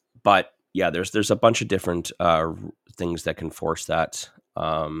 But yeah, there's a bunch of different things that can force that.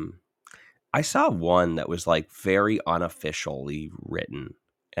 I saw one that was like very unofficially written,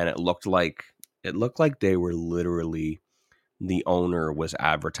 and it looked like they were literally, the owner was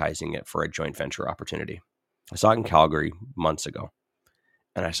advertising it for a joint venture opportunity. I saw it in Calgary months ago,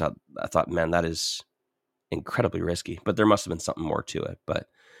 and I thought, man, that is incredibly risky. But there must have been something more to it. But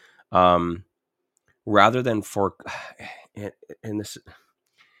rather than and this,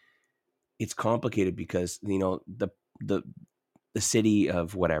 it's complicated because the city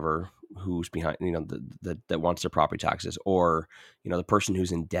of whatever who's behind, that wants their property taxes, or the person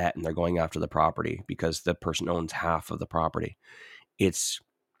who's in debt and they're going after the property because the person owns half of the property.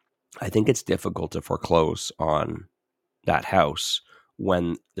 I think it's difficult to foreclose on that house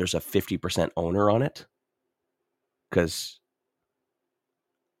when there's a 50% owner on it, because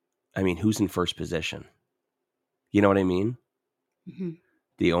I mean, who's in first position? You know what I mean? Mm-hmm.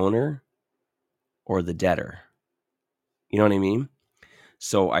 The owner or the debtor? You know what I mean?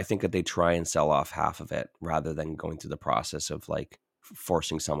 So I think that they try and sell off half of it rather than going through the process of like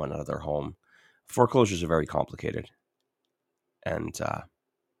forcing someone out of their home. Foreclosures are very complicated. And,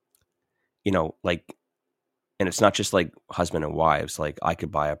 and it's not just like husband and wives. Like I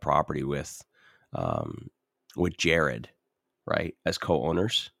could buy a property with Jared, right, as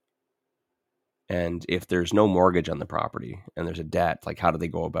co-owners. And if there's no mortgage on the property and there's a debt, like how do they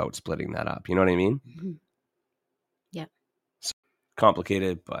go about splitting that up? You know what I mean? Mm-hmm. Yeah. So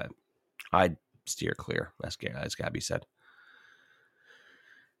complicated, but I'd steer clear, as Gabby said.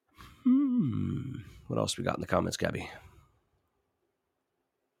 What else we got in the comments, Gabby?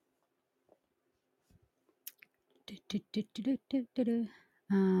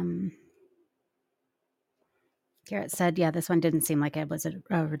 Garrett said, yeah, this one didn't seem like it was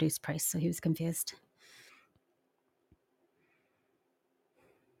a reduced price, so he was confused.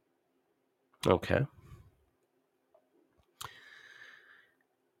 Okay.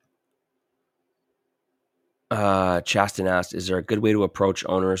 Chaston asked, is there a good way to approach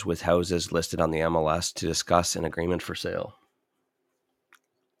owners with houses listed on the MLS to discuss an agreement for sale?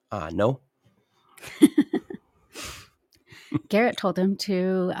 No. Garrett told him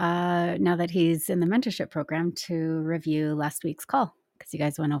to, now that he's in the mentorship program, to review last week's call, because you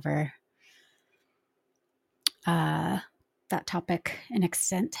guys went over that topic in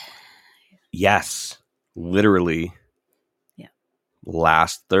extent. Yes, literally. Yeah.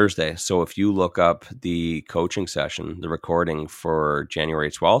 Last Thursday. So if you look up the coaching session, the recording for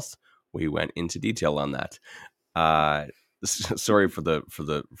January 12th, we went into detail on that. Sorry for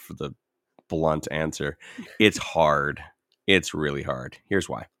the blunt answer. It's hard. It's really hard. Here's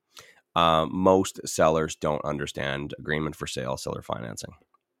why. Most sellers don't understand agreement for sale, seller financing.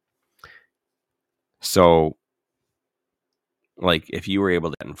 So, like, if you were able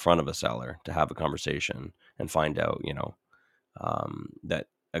to get in front of a seller to have a conversation and find out, that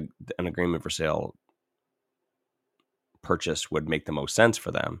an agreement for sale purchase would make the most sense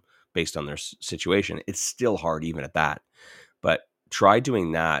for them based on their situation, it's still hard even at that. But try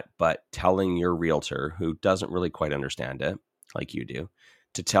doing that, but telling your realtor, who doesn't really quite understand it like you do,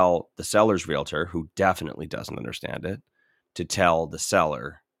 to tell the seller's realtor, who definitely doesn't understand it, to tell the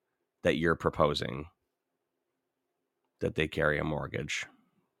seller that you're proposing that they carry a mortgage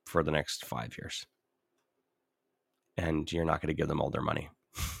for the next 5 years. And you're not going to give them all their money.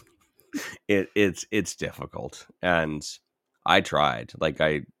 It's difficult. And I tried,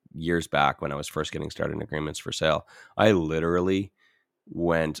 years back when I was first getting started in agreements for sale, I literally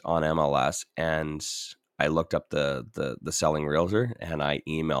went on MLS and I looked up the selling realtor and I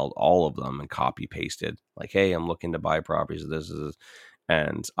emailed all of them and copy pasted like, hey, I'm looking to buy properties. This is,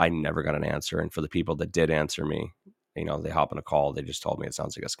 and I never got an answer. And for the people that did answer me, they hop on a call. They just told me it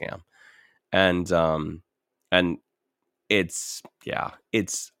sounds like a scam. And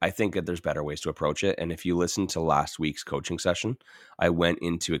I think that there's better ways to approach it. And if you listen to last week's coaching session, I went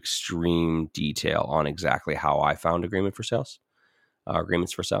into extreme detail on exactly how I found agreements for sale.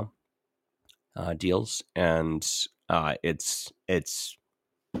 deals, and it's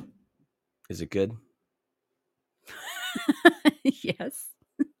is it good? Yes.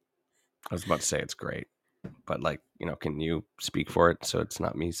 I was about to say it's great, but like, can you speak for it so it's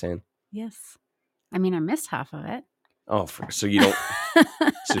not me saying? Yes. I mean, I missed half of it. Oh, so you don't.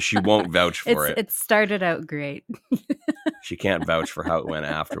 So she won't vouch for it. It started out great. She can't vouch for how it went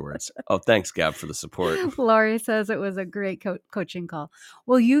afterwards. Oh, thanks, Gab, for the support. Laurie says it was a great coaching call.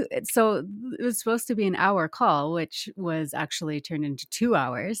 Well, so it was supposed to be an hour call, which was actually turned into 2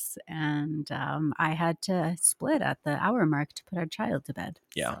 hours, and I had to split at the hour mark to put our child to bed.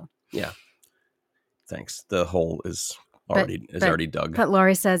 Yeah, so. yeah. Thanks. The hole is already dug. But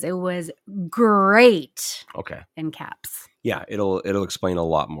Laurie says it was great. Okay. In caps. Yeah, it'll explain a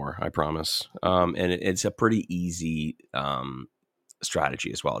lot more, I promise. And it's a pretty easy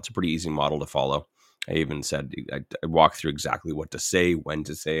strategy as well. It's a pretty easy model to follow. I even said I walked through exactly what to say, when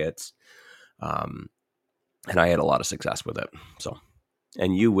to say it, and I had a lot of success with it. So,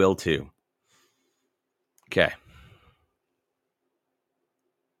 and you will too. Okay.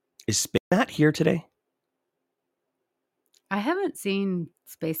 Is Space Matt here today? I haven't seen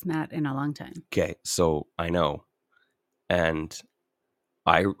Space Matt in a long time. Okay, so I know. And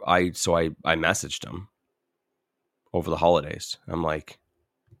I messaged him over the holidays. I'm like,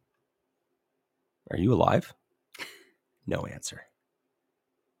 "Are you alive?" No answer.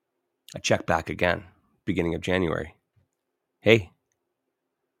 I checked back again, beginning of January. "Hey,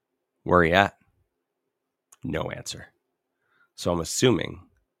 where are you at?" No answer. So I'm assuming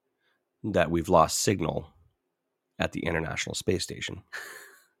that we've lost signal at the International Space Station.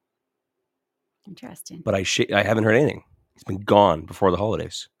 Interesting. But I haven't heard anything. He's been gone before the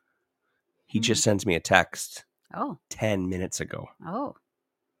holidays. He just sends me a text 10 minutes ago. Oh.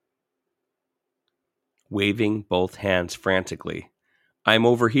 Waving both hands frantically. "I'm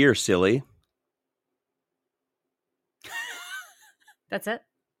over here, silly." That's it?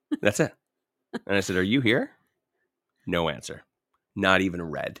 That's it. And I said, "Are you here?" No answer. Not even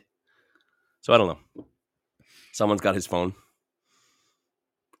read. So I don't know. Someone's got his phone.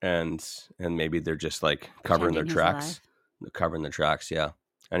 And maybe they're just like covering their tracks. Covering their tracks, yeah.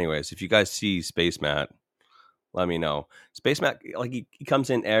 Anyways, if you guys see Space Matt, let me know. Space Matt, like he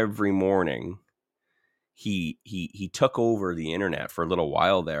comes in every morning. He took over the internet for a little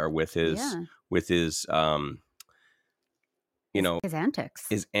while there with his his antics.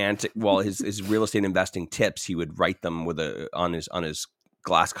 His real estate investing tips. He would write them on his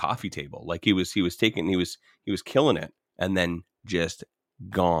glass coffee table. Like he was killing it, and then just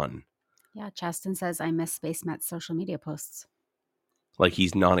gone. Yeah, Chaston says I miss Space Matt's social media posts. Like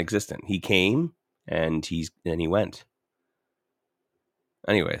he's non-existent. He came and he went.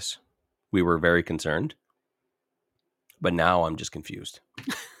 Anyways, we were very concerned, but now I'm just confused.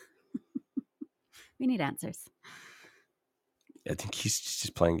 We need answers. I think he's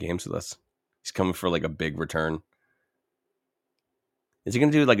just playing games with us. He's coming for like a big return. Is he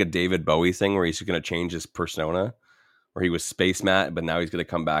going to do like a David Bowie thing where he's going to change his persona? Where he was Space Matt, but now he's going to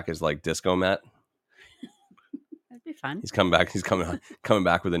come back as like Disco Matt? That'd be fun. He's coming back. He's coming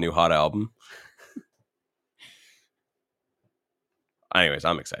back with a new hot album. Anyways,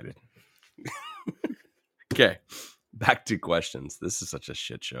 I'm excited. Okay, back to questions. This is such a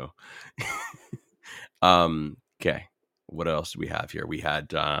shit show. Okay, what else do we have here? We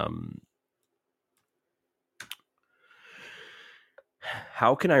had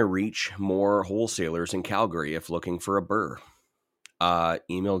how can I reach more wholesalers in Calgary if looking for a burr?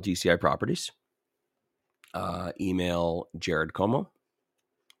 Email DCI Properties. Email Jared Como.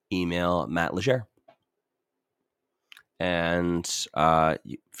 Email Matt Leger. And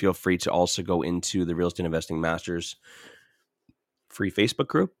feel free to also go into the Real Estate Investing Masters free Facebook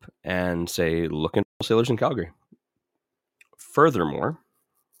group and say, looking for wholesalers in Calgary. Furthermore,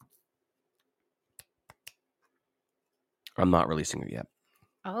 I'm not releasing it yet.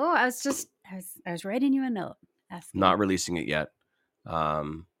 Oh, I was writing you a note. Not releasing it yet.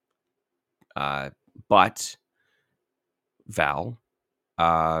 But Val,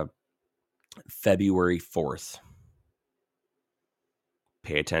 February 4th.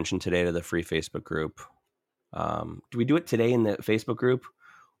 Pay attention today to the free Facebook group. Do we do it today in the Facebook group,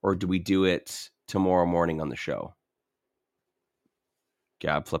 or do we do it tomorrow morning on the show?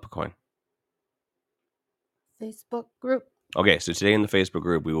 Gab, flip a coin. Facebook group. Okay, so today in the Facebook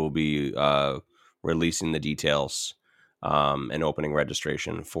group, we will be releasing the details and opening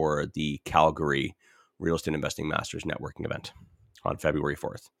registration for the Calgary Real Estate Investing Masters networking event on February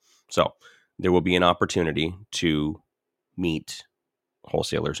 4th. So there will be an opportunity to meet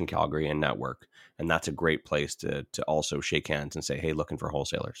wholesalers in Calgary and network. And that's a great place to also shake hands and say, hey, looking for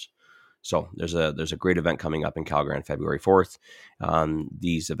wholesalers. So there's a great event coming up in Calgary on February 4th.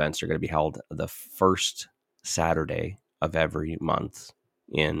 These events are going to be held the first Saturday of every month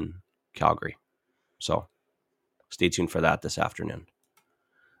in Calgary. So stay tuned for that this afternoon.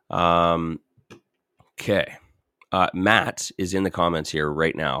 Okay. Matt is in the comments here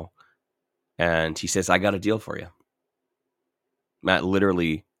right now, and he says, I got a deal for you. Matt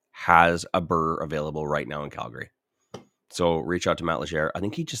literally has a burr available right now in Calgary. So reach out to Matt Legere. I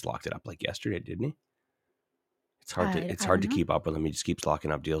think he just locked it up like yesterday, didn't he? It's hard to keep up with him. He just keeps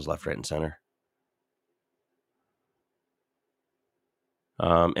locking up deals left, right, and center.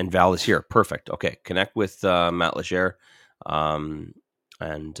 And Val is here. Perfect. Okay. Connect with Matt Legere. And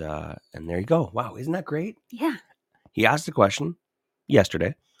there you go. Wow. Isn't that great? Yeah. He asked a question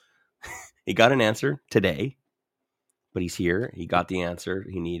yesterday. He got an answer today, but he's here. He got the answer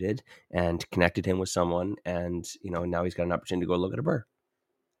he needed and connected him with someone. And, now he's got an opportunity to go look at a burr.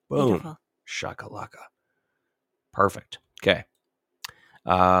 Boom. Beautiful. Shakalaka. Perfect. Okay.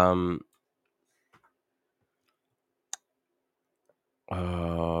 There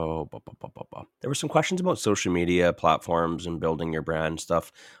were some questions about social media platforms and building your brand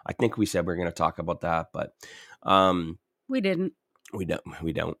stuff. I think we said we are going to talk about that, but we didn't. We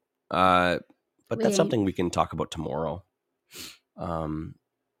don't. But that's something we can talk about tomorrow.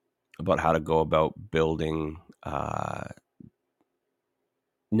 About how to go about building. Nat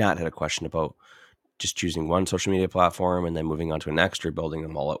had a question about just choosing one social media platform and then moving on to an next, or building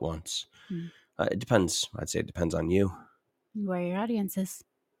them all at once. It depends. I'd say it depends on you. Where your audience is.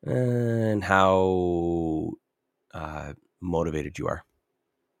 And how motivated you are.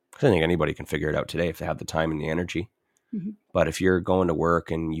 Because I think anybody can figure it out today if they have the time and the energy. Mm-hmm. But if you're going to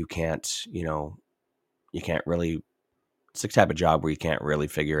work and you can't, you can't really, it's the type of job where you can't really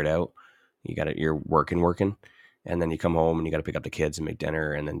figure it out. You're working. And then you come home and you got to pick up the kids and make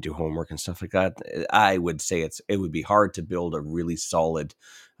dinner and then do homework and stuff like that. I would say it would be hard to build a really solid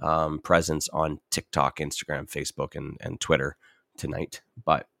presence on TikTok, Instagram, Facebook, and Twitter tonight.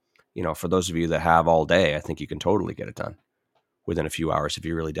 But, for those of you that have all day, I think you can totally get it done within a few hours if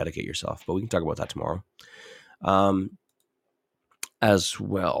you really dedicate yourself. But we can talk about that tomorrow. As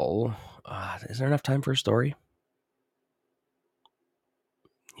well, is there enough time for a story?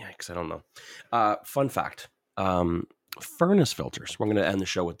 Yikes, I don't know. Fun fact. Furnace filters. We're going to end the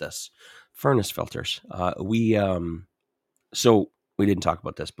show with this. Furnace filters. So we didn't talk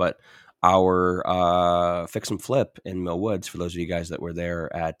about this, but our Fix and Flip in Mill Woods, for those of you guys that were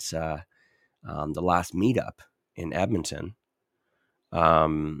there at the last meetup in Edmonton,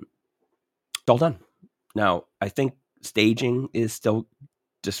 it's all done. Now, I think staging is still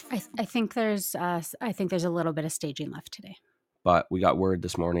just... I think there's a little bit of staging left today. But we got word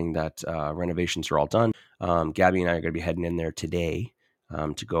this morning that renovations are all done. Gabby and I are going to be heading in there today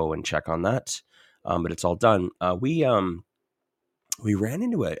to go and check on that. But it's all done. We ran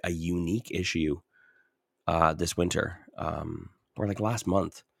into a unique issue this winter, or like last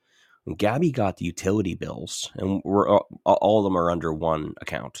month. When Gabby got the utility bills, and all of them are under one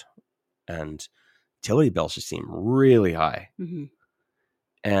account, and utility bills just seem really high. Mm-hmm.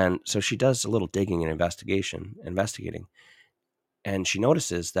 And so she does a little digging and investigating. And she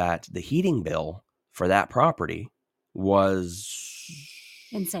notices that the heating bill for that property was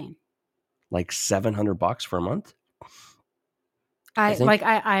insane, like $700 for a month. I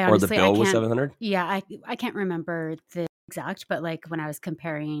honestly, or the bill was $700. Yeah, I can't remember the exact, but like when I was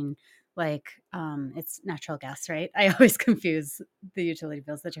comparing, it's natural gas, right? I always confuse the utility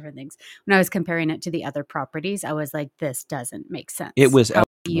bills, the different things. When I was comparing it to the other properties, I was like, this doesn't make sense. It was out of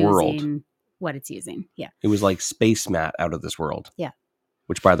the world. What it's using. Yeah. It was like space mat out of this world. Yeah.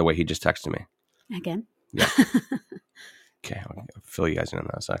 Which, by the way, he just texted me. Again? Yeah. Okay. I'll fill you guys in on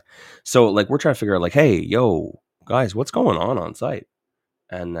that side. So, we're trying to figure out, hey, yo, guys, what's going on site?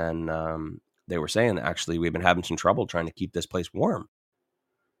 And then they were saying, actually, we've been having some trouble trying to keep this place warm.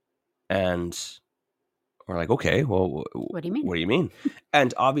 And we're like, okay, well, what do you mean? What do you mean?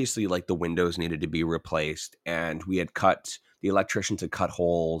 And obviously, the windows needed to be replaced. And we had the electricians had cut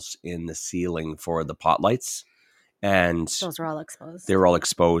holes in the ceiling for the pot lights. And those were all exposed. They were all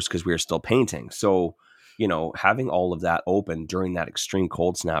exposed because we were still painting. So, having all of that open during that extreme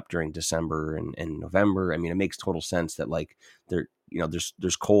cold snap during December and November, I mean, it makes total sense that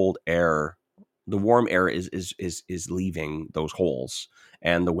there's cold air. The warm air is leaving those holes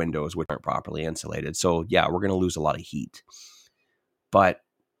and the windows, which aren't properly insulated. So yeah, we're going to lose a lot of heat. But,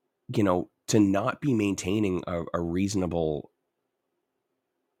 to not be maintaining a reasonable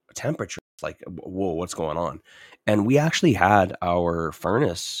temperature, it's like, whoa, what's going on? And we actually had our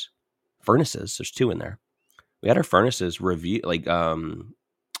furnaces, there's two in there. We had our furnaces review,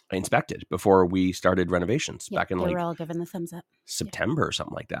 inspected before we started renovations back in they like were all given the thumbs up. September or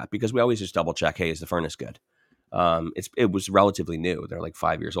something like that, because we always just double check, hey, is the furnace good? It was relatively new. They're like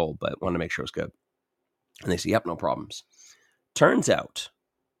 5 years old, but wanted to make sure it was good. And they say, yep, no problems. Turns out,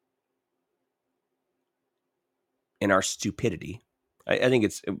 in our stupidity, I think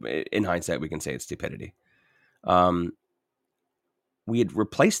it's, in hindsight, we can say it's stupidity. We had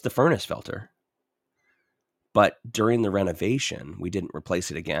replaced the furnace filter, but during the renovation, we didn't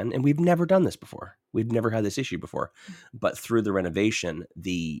replace it again. And we've never done this before. We've never had this issue before. But through the renovation,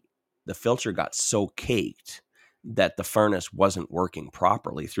 the filter got so caked that the furnace wasn't working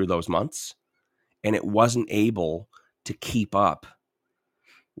properly through those months. And it wasn't able to keep up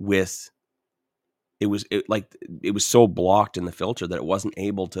with, it was so blocked in the filter that it wasn't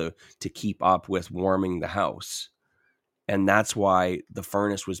able to keep up with warming the house. And that's why the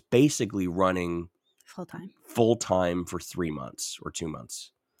furnace was basically running full time for 3 months or 2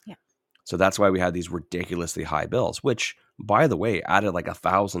 months. Yeah. So that's why we had these ridiculously high bills, which, by the way, added like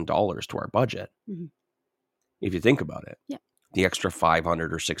 $1,000 to our budget. Mm-hmm. If you think about it, yeah, the extra $500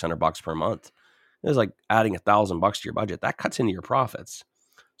 or $600 per month, it was like adding $1,000 to your budget. That cuts into your profits.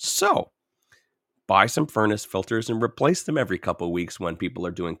 So buy some furnace filters and replace them every couple of weeks when people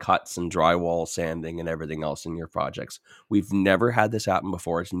are doing cuts and drywall sanding and everything else in your projects. We've never had this happen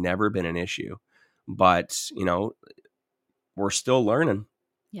before. It's never been an issue, but we're still learning.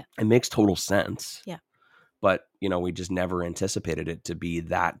 Yeah. It makes total sense. Yeah. But, we just never anticipated it to be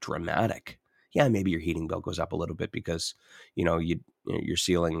that dramatic. Yeah, maybe your heating bill goes up a little bit because, your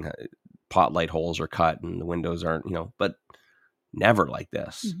ceiling pot light holes are cut and the windows aren't, but never like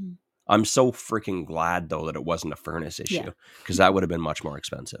this. Mm-hmm. I'm so freaking glad, though, that it wasn't a furnace issue, because that would have been much more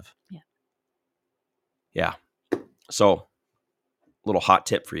expensive. Yeah. Yeah. So, little hot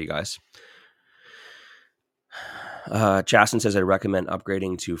tip for you guys. Chasten says, I recommend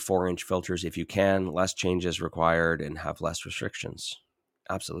upgrading to 4-inch filters if you can. Less changes required and have less restrictions.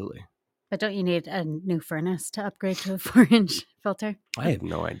 Absolutely. But don't you need a new furnace to upgrade to a 4-inch filter? I have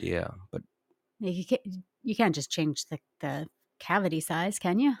no idea, but you can't just change the cavity size,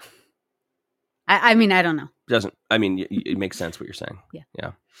 can you? I mean, I don't know. It makes sense what you're saying. Yeah.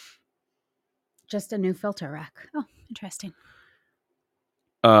 Yeah. Just a new filter rack. Oh, interesting.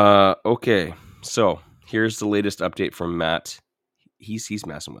 Okay. So here's the latest update from Matt. He's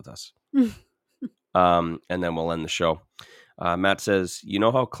messing with us. And then we'll end the show. Matt says, you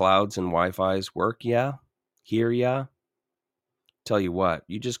know how clouds and Wi-Fi's work? Yeah. Here, yeah. Tell you what,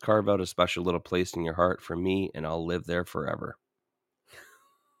 you just carve out a special little place in your heart for me and I'll live there forever.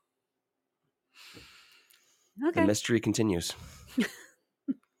 Okay. The mystery continues.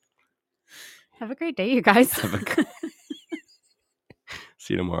 Have a great day, you guys. See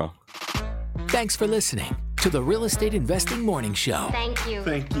you tomorrow. Thanks for listening to the Real Estate Investing Morning Show. Thank you.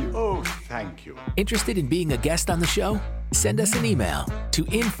 Thank you. Oh, thank you. Interested in being a guest on the show? Send us an email to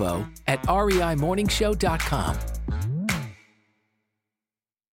info@reimorningshow.com.